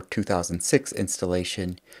 2004 or 2006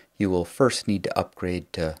 installation, you will first need to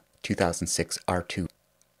upgrade to 2006 R2.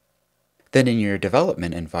 Then in your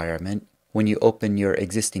development environment, when you open your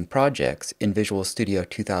existing projects in Visual Studio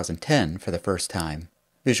 2010 for the first time,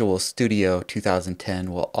 Visual Studio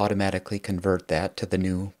 2010 will automatically convert that to the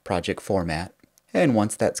new project format. And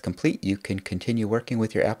once that's complete, you can continue working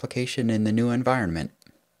with your application in the new environment.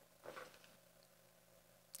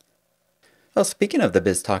 Well, speaking of the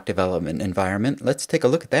BizTalk development environment, let's take a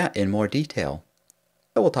look at that in more detail.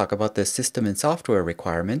 So we'll talk about the system and software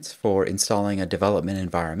requirements for installing a development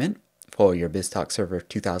environment for your BizTalk Server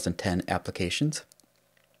 2010 applications.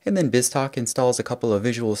 And then BizTalk installs a couple of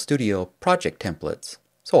Visual Studio project templates,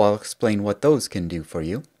 so I'll explain what those can do for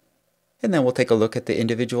you. And then we'll take a look at the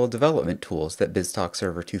individual development tools that BizTalk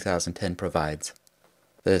Server 2010 provides.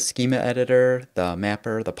 The schema editor, the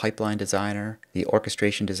mapper, the pipeline designer, the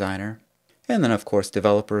orchestration designer, and then of course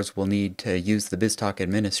developers will need to use the BizTalk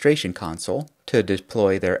administration console to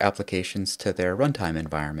deploy their applications to their runtime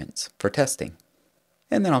environments for testing.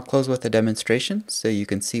 And then I'll close with a demonstration so you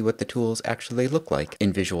can see what the tools actually look like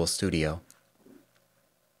in Visual Studio.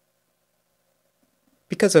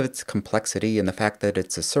 Because of its complexity and the fact that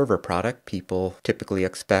it's a server product, people typically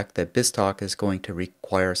expect that BizTalk is going to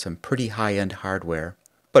require some pretty high-end hardware.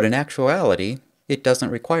 But in actuality, it doesn't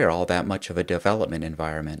require all that much of a development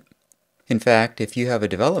environment. In fact, if you have a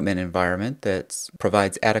development environment that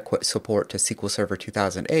provides adequate support to SQL Server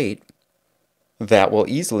 2008, that will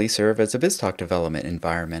easily serve as a BizTalk development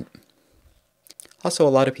environment. Also, a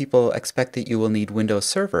lot of people expect that you will need Windows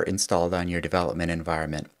Server installed on your development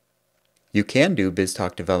environment. You can do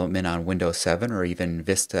BizTalk development on Windows 7 or even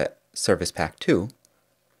Vista Service Pack 2.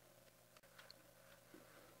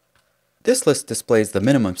 This list displays the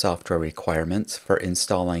minimum software requirements for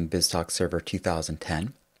installing BizTalk Server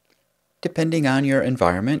 2010. Depending on your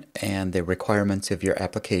environment and the requirements of your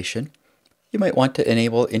application, you might want to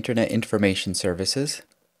enable Internet Information Services.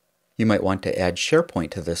 You might want to add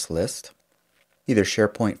SharePoint to this list, either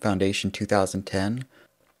SharePoint Foundation 2010,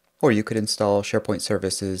 or you could install SharePoint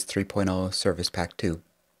Services 3.0 Service Pack 2.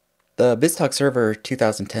 The BizTalk Server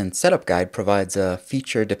 2010 Setup Guide provides a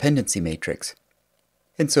feature dependency matrix.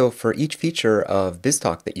 And so for each feature of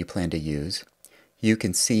BizTalk that you plan to use, you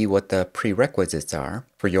can see what the prerequisites are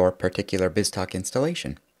for your particular BizTalk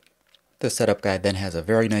installation. The setup guide then has a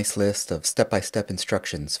very nice list of step-by-step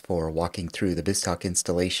instructions for walking through the BizTalk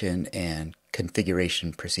installation and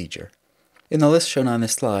configuration procedure. In the list shown on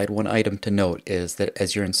this slide, one item to note is that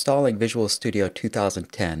as you're installing Visual Studio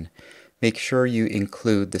 2010, make sure you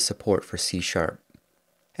include the support for C#.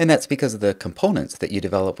 And that's because the components that you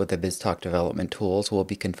develop with the BizTalk development tools will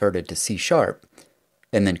be converted to C#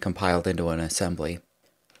 and then compiled into an assembly.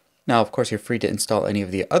 Now, of course, you're free to install any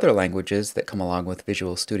of the other languages that come along with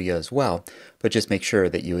Visual Studio as well, but just make sure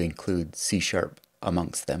that you include C#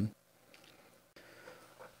 amongst them.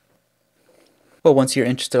 Well, once your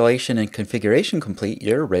installation and configuration complete,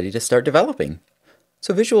 you're ready to start developing.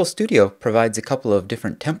 So Visual Studio provides a couple of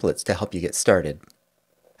different templates to help you get started.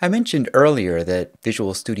 I mentioned earlier that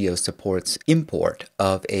Visual Studio supports import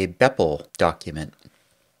of a BEPL document.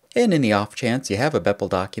 And in the off chance you have a BEPL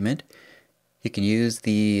document, you can use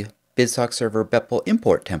the BizTalk Server BEPL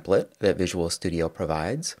import template that Visual Studio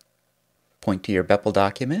provides. Point to your BEPL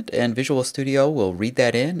document and Visual Studio will read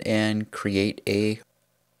that in and create a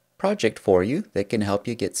project for you that can help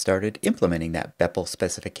you get started implementing that BEPL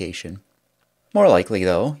specification. More likely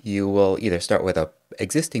though, you will either start with an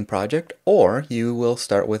existing project or you will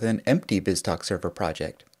start with an empty BizTalk Server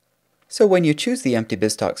project. So when you choose the empty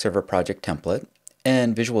BizTalk Server project template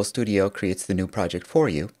and Visual Studio creates the new project for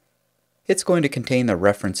you, it's going to contain the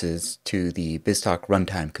references to the BizTalk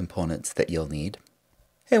runtime components that you'll need.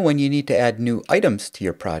 And when you need to add new items to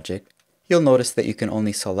your project, you'll notice that you can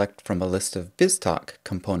only select from a list of BizTalk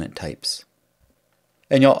component types.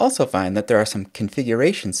 And you'll also find that there are some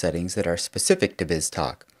configuration settings that are specific to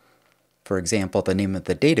BizTalk. For example, the name of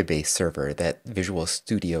the database server that Visual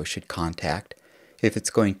Studio should contact if it's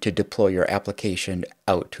going to deploy your application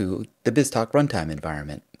out to the BizTalk runtime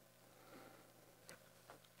environment.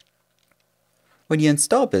 When you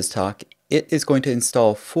install BizTalk, it is going to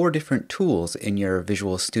install 4 different tools in your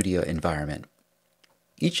Visual Studio environment.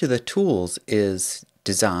 Each of the tools is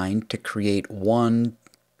designed to create one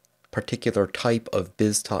particular type of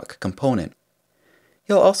BizTalk component.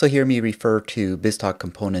 You'll also hear me refer to BizTalk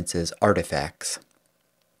components as artifacts,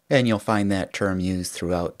 and you'll find that term used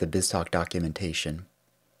throughout the BizTalk documentation.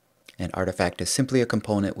 An artifact is simply a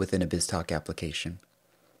component within a BizTalk application.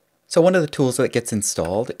 So one of the tools that gets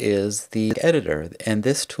installed is the editor, and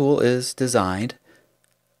this tool is designed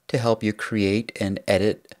to help you create and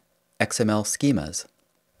edit XML schemas.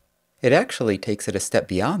 It actually takes it a step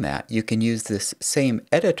beyond that. You can use this same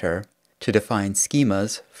editor to define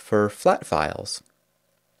schemas for flat files.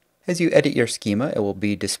 As you edit your schema, it will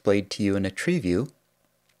be displayed to you in a tree view.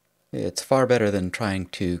 It's far better than trying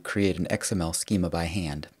to create an XML schema by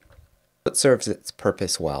hand. It serves its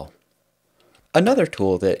purpose well. Another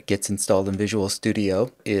tool that gets installed in Visual Studio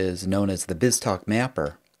is known as the BizTalk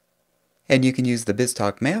Mapper. And you can use the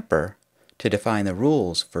BizTalk Mapper to define the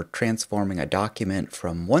rules for transforming a document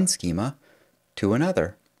from one schema to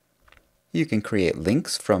another. You can create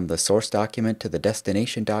links from the source document to the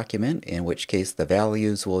destination document, in which case the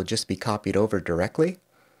values will just be copied over directly.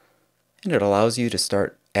 And it allows you to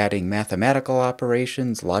start adding mathematical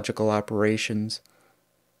operations, logical operations,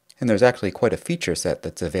 and there's actually quite a feature set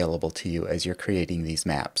that's available to you as you're creating these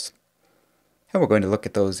maps. And we're going to look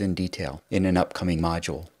at those in detail in an upcoming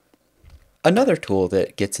module. Another tool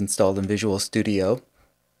that gets installed in Visual Studio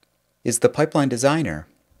is the Pipeline Designer.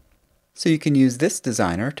 So you can use this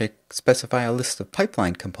designer to specify a list of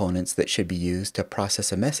pipeline components that should be used to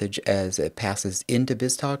process a message as it passes into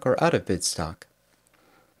BizTalk or out of BizTalk.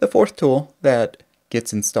 The fourth tool that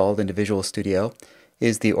gets installed into Visual Studio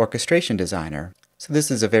is the Orchestration Designer. So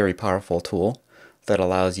this is a very powerful tool that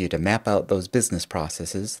allows you to map out those business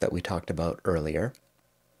processes that we talked about earlier.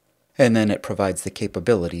 And then it provides the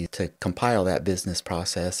capability to compile that business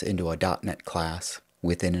process into a .NET class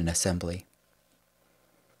within an assembly.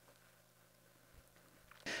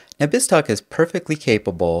 Now BizTalk is perfectly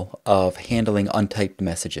capable of handling untyped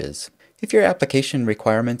messages. If your application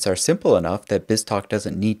requirements are simple enough that BizTalk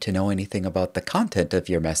doesn't need to know anything about the content of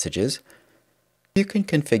your messages, you can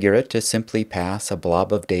configure it to simply pass a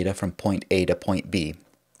blob of data from point A to point B,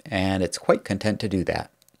 and it's quite content to do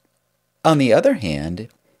that. On the other hand,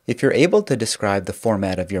 if you're able to describe the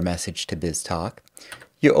format of your message to BizTalk,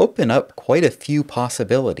 you open up quite a few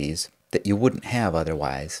possibilities that you wouldn't have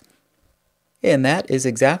otherwise. And that is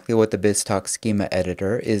exactly what the BizTalk Schema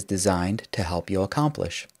Editor is designed to help you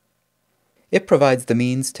accomplish. It provides the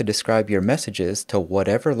means to describe your messages to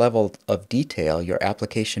whatever level of detail your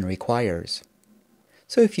application requires.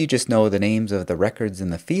 So if you just know the names of the records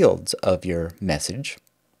and the fields of your message,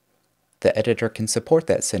 the editor can support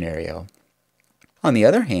that scenario. On the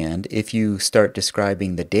other hand, if you start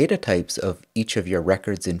describing the data types of each of your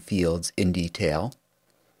records and fields in detail,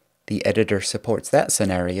 the editor supports that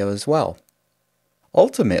scenario as well.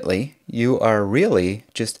 Ultimately, you are really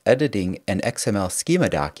just editing an XML schema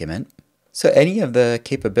document, so any of the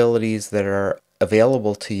capabilities that are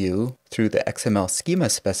available to you through the XML schema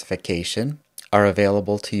specification are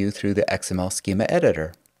available to you through the XML schema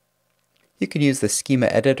editor. You can use the schema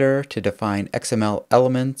editor to define XML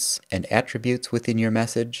elements and attributes within your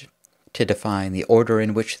message, to define the order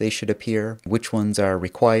in which they should appear, which ones are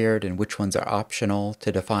required and which ones are optional,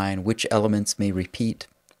 to define which elements may repeat.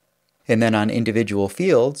 And then on individual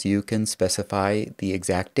fields, you can specify the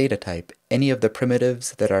exact data type. Any of the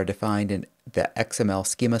primitives that are defined in the XML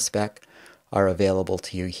schema spec are available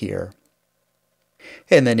to you here.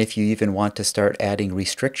 And then if you even want to start adding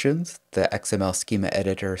restrictions, the XML schema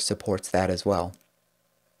editor supports that as well.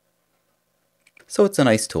 So it's a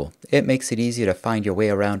nice tool. It makes it easy to find your way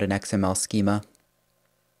around an XML schema.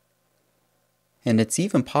 And it's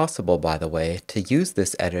even possible, by the way, to use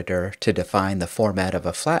this editor to define the format of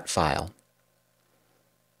a flat file.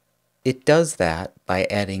 It does that by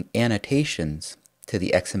adding annotations to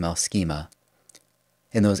the XML schema.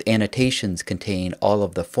 And those annotations contain all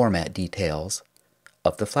of the format details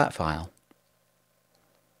of the flat file.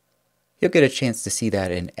 You'll get a chance to see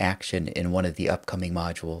that in action in one of the upcoming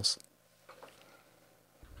modules.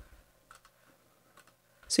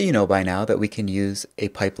 So you know by now that we can use a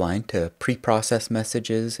pipeline to pre-process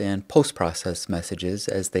messages and post-process messages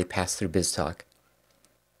as they pass through BizTalk.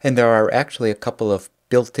 And there are actually a couple of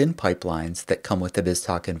built-in pipelines that come with the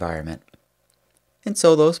BizTalk environment. And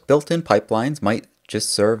so those built-in pipelines might just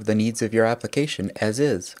serve the needs of your application as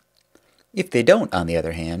is. If they don't, on the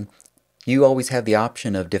other hand, you always have the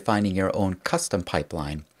option of defining your own custom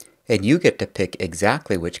pipeline, and you get to pick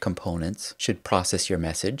exactly which components should process your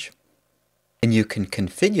message. And you can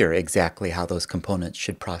configure exactly how those components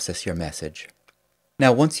should process your message.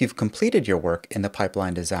 Now, once you've completed your work in the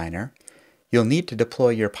Pipeline Designer, you'll need to deploy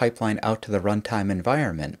your pipeline out to the runtime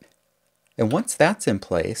environment. And once that's in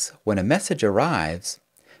place, when a message arrives,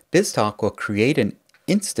 BizTalk will create an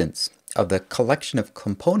instance of the collection of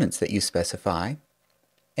components that you specify,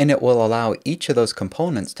 and it will allow each of those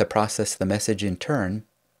components to process the message in turn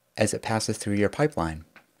as it passes through your pipeline,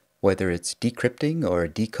 whether it's decrypting or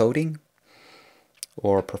decoding,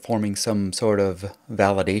 or performing some sort of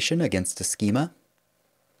validation against a schema,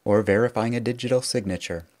 or verifying a digital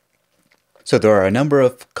signature. So there are a number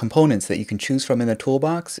of components that you can choose from in the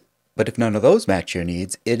toolbox, but if none of those match your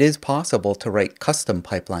needs, it is possible to write custom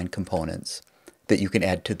pipeline components that you can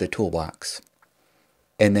add to the toolbox,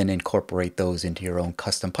 and then incorporate those into your own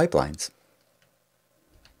custom pipelines.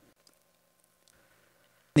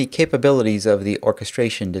 The capabilities of the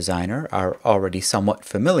Orchestration Designer are already somewhat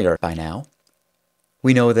familiar by now.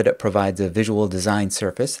 We know that it provides a visual design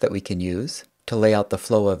surface that we can use to lay out the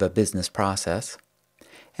flow of a business process.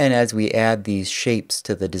 And as we add these shapes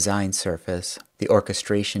to the design surface, the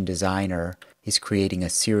Orchestration Designer is creating a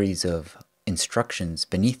series of instructions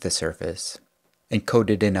beneath the surface,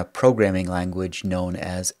 encoded in a programming language known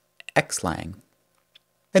as Xlang.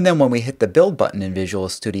 And then when we hit the Build button in Visual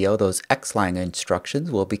Studio, those Xlang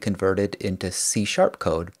instructions will be converted into C#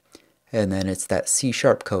 code. And then it's that C#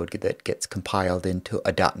 code that gets compiled into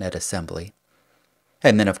a .NET assembly.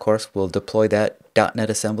 And then, of course, we'll deploy that .NET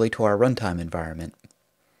assembly to our runtime environment.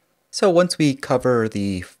 So once we cover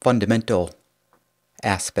the fundamental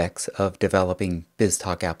aspects of developing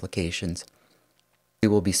BizTalk applications, we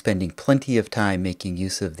will be spending plenty of time making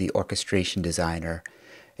use of the Orchestration Designer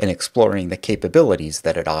and exploring the capabilities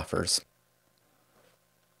that it offers.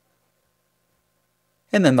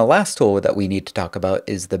 And then the last tool that we need to talk about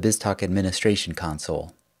is the BizTalk Administration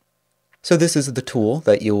Console. So this is the tool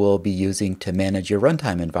that you will be using to manage your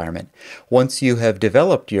runtime environment. Once you have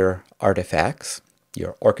developed your artifacts,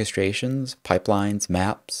 your orchestrations, pipelines,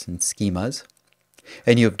 maps, and schemas,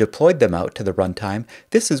 and you have deployed them out to the runtime,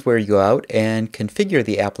 this is where you go out and configure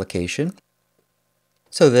the application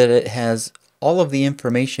so that it has all of the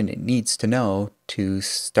information it needs to know to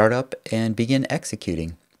start up and begin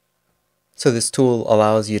executing. So this tool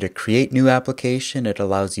allows you to create new application, it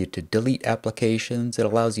allows you to delete applications, it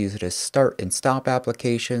allows you to start and stop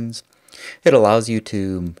applications, it allows you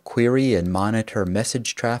to query and monitor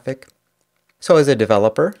message traffic. So as a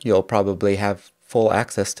developer, you'll probably have full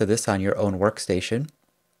access to this on your own workstation,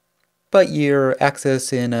 but your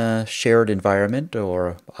access in a shared environment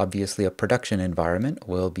or obviously a production environment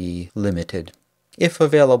will be limited, if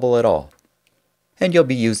available at all. And you'll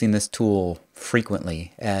be using this tool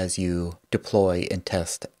frequently as you deploy and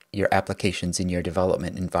test your applications in your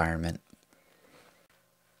development environment.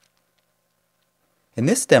 In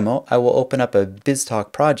this demo, I will open up a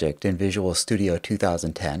BizTalk project in Visual Studio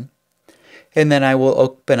 2010, and then I will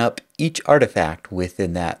open up each artifact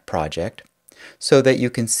within that project so that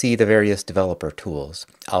you can see the various developer tools.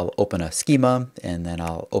 I'll open a schema, and then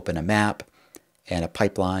I'll open a map, and a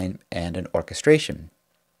pipeline, and an orchestration.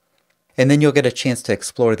 And then you'll get a chance to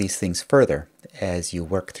explore these things further as you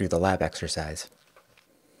work through the lab exercise.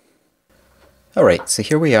 Alright, so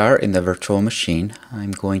here we are in the virtual machine.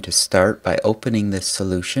 I'm going to start by opening this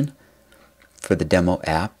solution for the demo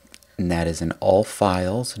app, and that is in all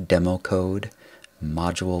files, demo code,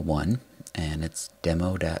 module 1, and it's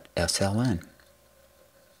demo.sln.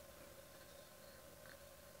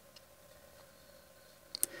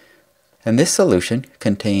 And this solution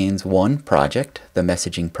contains one project, the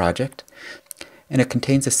messaging project, and it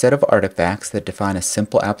contains a set of artifacts that define a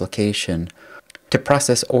simple application to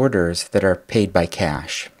process orders that are paid by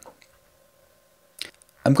cash.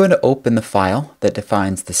 I'm going to open the file that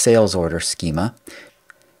defines the sales order schema,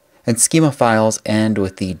 and schema files end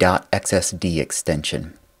with the .xsd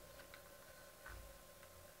extension.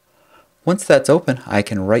 Once that's open, I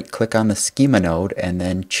can right-click on the schema node and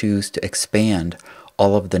then choose to expand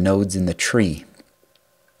all of the nodes in the tree.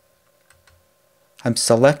 I'm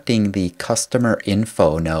selecting the Customer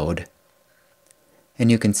Info node, and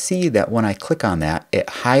you can see that when I click on that, it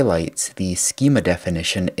highlights the schema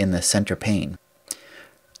definition in the center pane.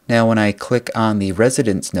 Now when I click on the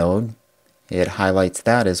Residence node, it highlights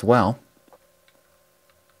that as well.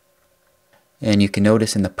 And you can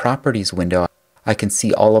notice in the Properties window, I can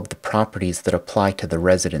see all of the properties that apply to the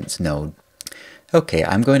Residence node. Okay,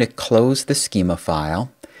 I'm going to close the schema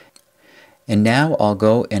file, and now I'll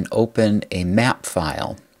go and open a map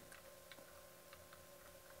file.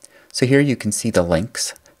 So here you can see the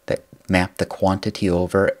links that map the quantity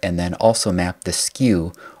over and then also map the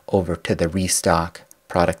SKU over to the restock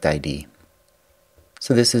product ID.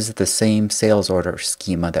 So this is the same sales order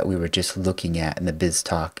schema that we were just looking at in the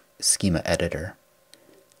BizTalk schema editor.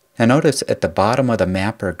 Now notice at the bottom of the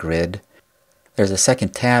mapper grid there's a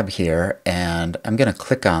second tab here, and I'm going to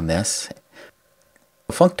click on this.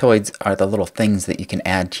 Functoids are the little things that you can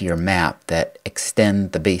add to your map that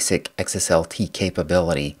extend the basic XSLT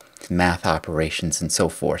capability, math operations, and so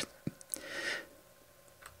forth.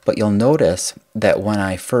 But you'll notice that when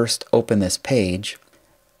I first open this page,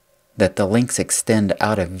 that the links extend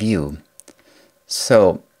out of view.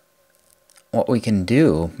 So what we can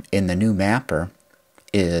do in the new mapper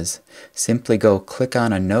is simply go click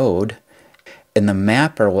on a node, and the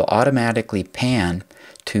mapper will automatically pan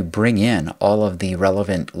to bring in all of the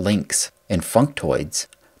relevant links and functoids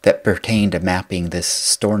that pertain to mapping this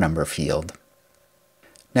store number field.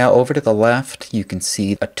 Now over to the left you can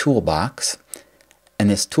see a toolbox, and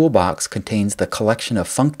this toolbox contains the collection of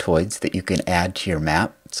functoids that you can add to your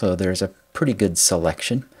map. So there's a pretty good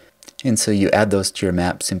selection, and so you add those to your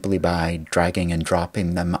map simply by dragging and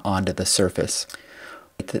dropping them onto the surface.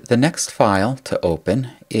 The next file to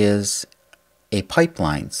open is a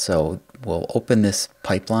pipeline. So we'll open this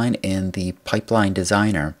pipeline in the Pipeline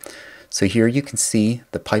Designer. So here you can see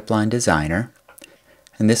the Pipeline Designer,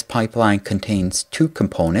 and this pipeline contains two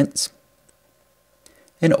components.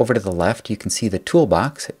 And over to the left you can see the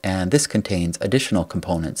toolbox, and this contains additional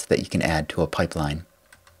components that you can add to a pipeline.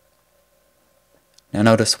 Now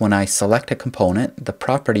notice when I select a component, the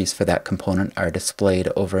properties for that component are displayed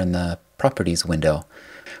over in the Properties window.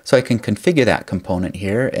 So I can configure that component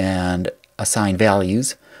here and assign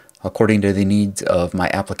values according to the needs of my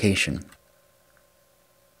application.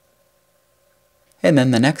 And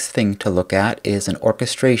then the next thing to look at is an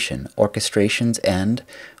orchestration. Orchestrations end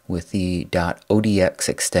with the .odx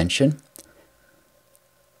extension.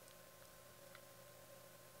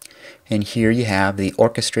 And here you have the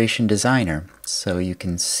Orchestration Designer. So you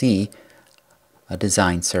can see a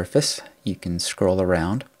design surface. You can scroll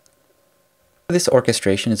around. This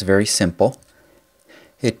orchestration is very simple.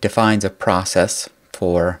 It defines a process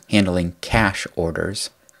for handling cash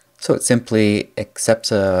orders. So it simply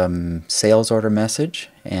accepts a sales order message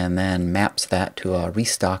and then maps that to a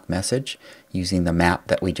restock message using the map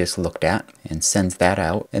that we just looked at and sends that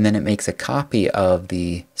out. And then it makes a copy of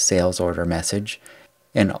the sales order message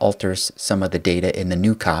and alters some of the data in the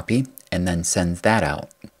new copy and then sends that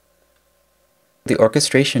out. The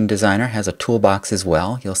Orchestration Designer has a toolbox as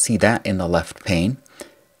well. You'll see that in the left pane.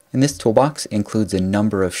 And this toolbox includes a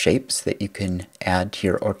number of shapes that you can add to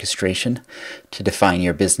your orchestration to define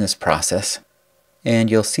your business process.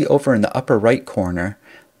 And you'll see over in the upper right corner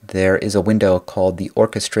there is a window called the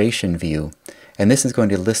Orchestration View. And this is going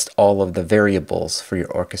to list all of the variables for your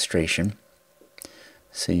orchestration.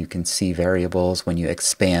 So you can see variables when you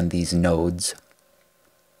expand these nodes.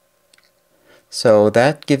 So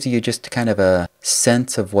that gives you just kind of a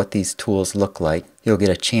sense of what these tools look like. You'll get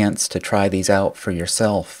a chance to try these out for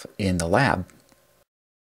yourself in the lab